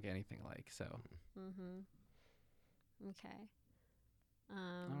they don't look anything alike. So Mm-hmm. Okay.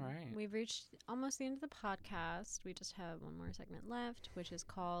 right. We've reached almost the end of the podcast. We just have one more segment left, which is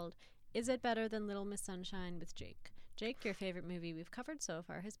called Is It Better Than Little Miss Sunshine with Jake? Jake, your favorite movie we've covered so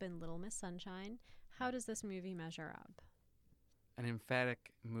far has been Little Miss Sunshine. How does this movie measure up? An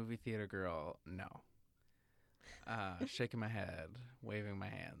emphatic movie theater girl, no. Shaking my head, waving my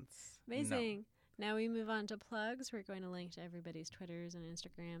hands. no. Amazing. Now we move on to plugs. We're going to link to everybody's Twitters and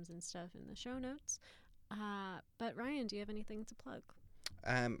Instagrams and stuff in the show notes. But Ryan, do you have anything to plug?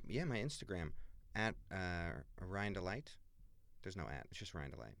 Yeah, my Instagram at Ryan Delight. There's no at. It's just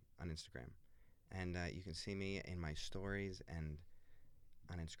Ryan Delight on Instagram, and you can see me in my stories and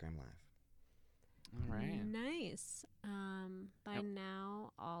on Instagram Live. All right. Nice. By Yep.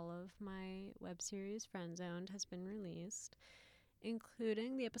 now, all of my web series Friend Zoned has been released,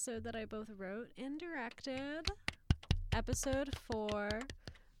 including the episode that I both wrote and directed. Episode 4.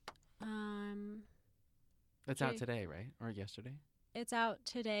 It's out Okay. today, right? Or yesterday? It's out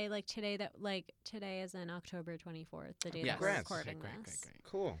today, today is in October 24th, the date Yes. that we're Congrats. recording Okay, great, this. great.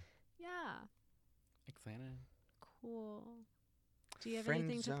 Cool. Yeah, Excited. cool. Do you have Friend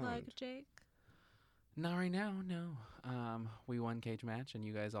anything to plug, zoned. Jake? Not right now, no. We won cage match and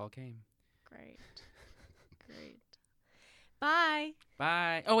you guys all came. Great. Great. Bye.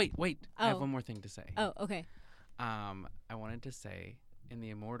 Bye. Oh, wait. I have Oh. one more thing to say. Oh, okay. I wanted to say, in the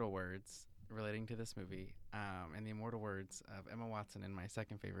immortal words relating to this movie, in the immortal words of Emma Watson in my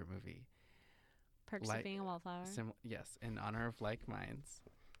second favorite movie, Perks Like- of being a wallflower. yes, in honor of Like Minds,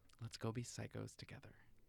 let's go be psychos together.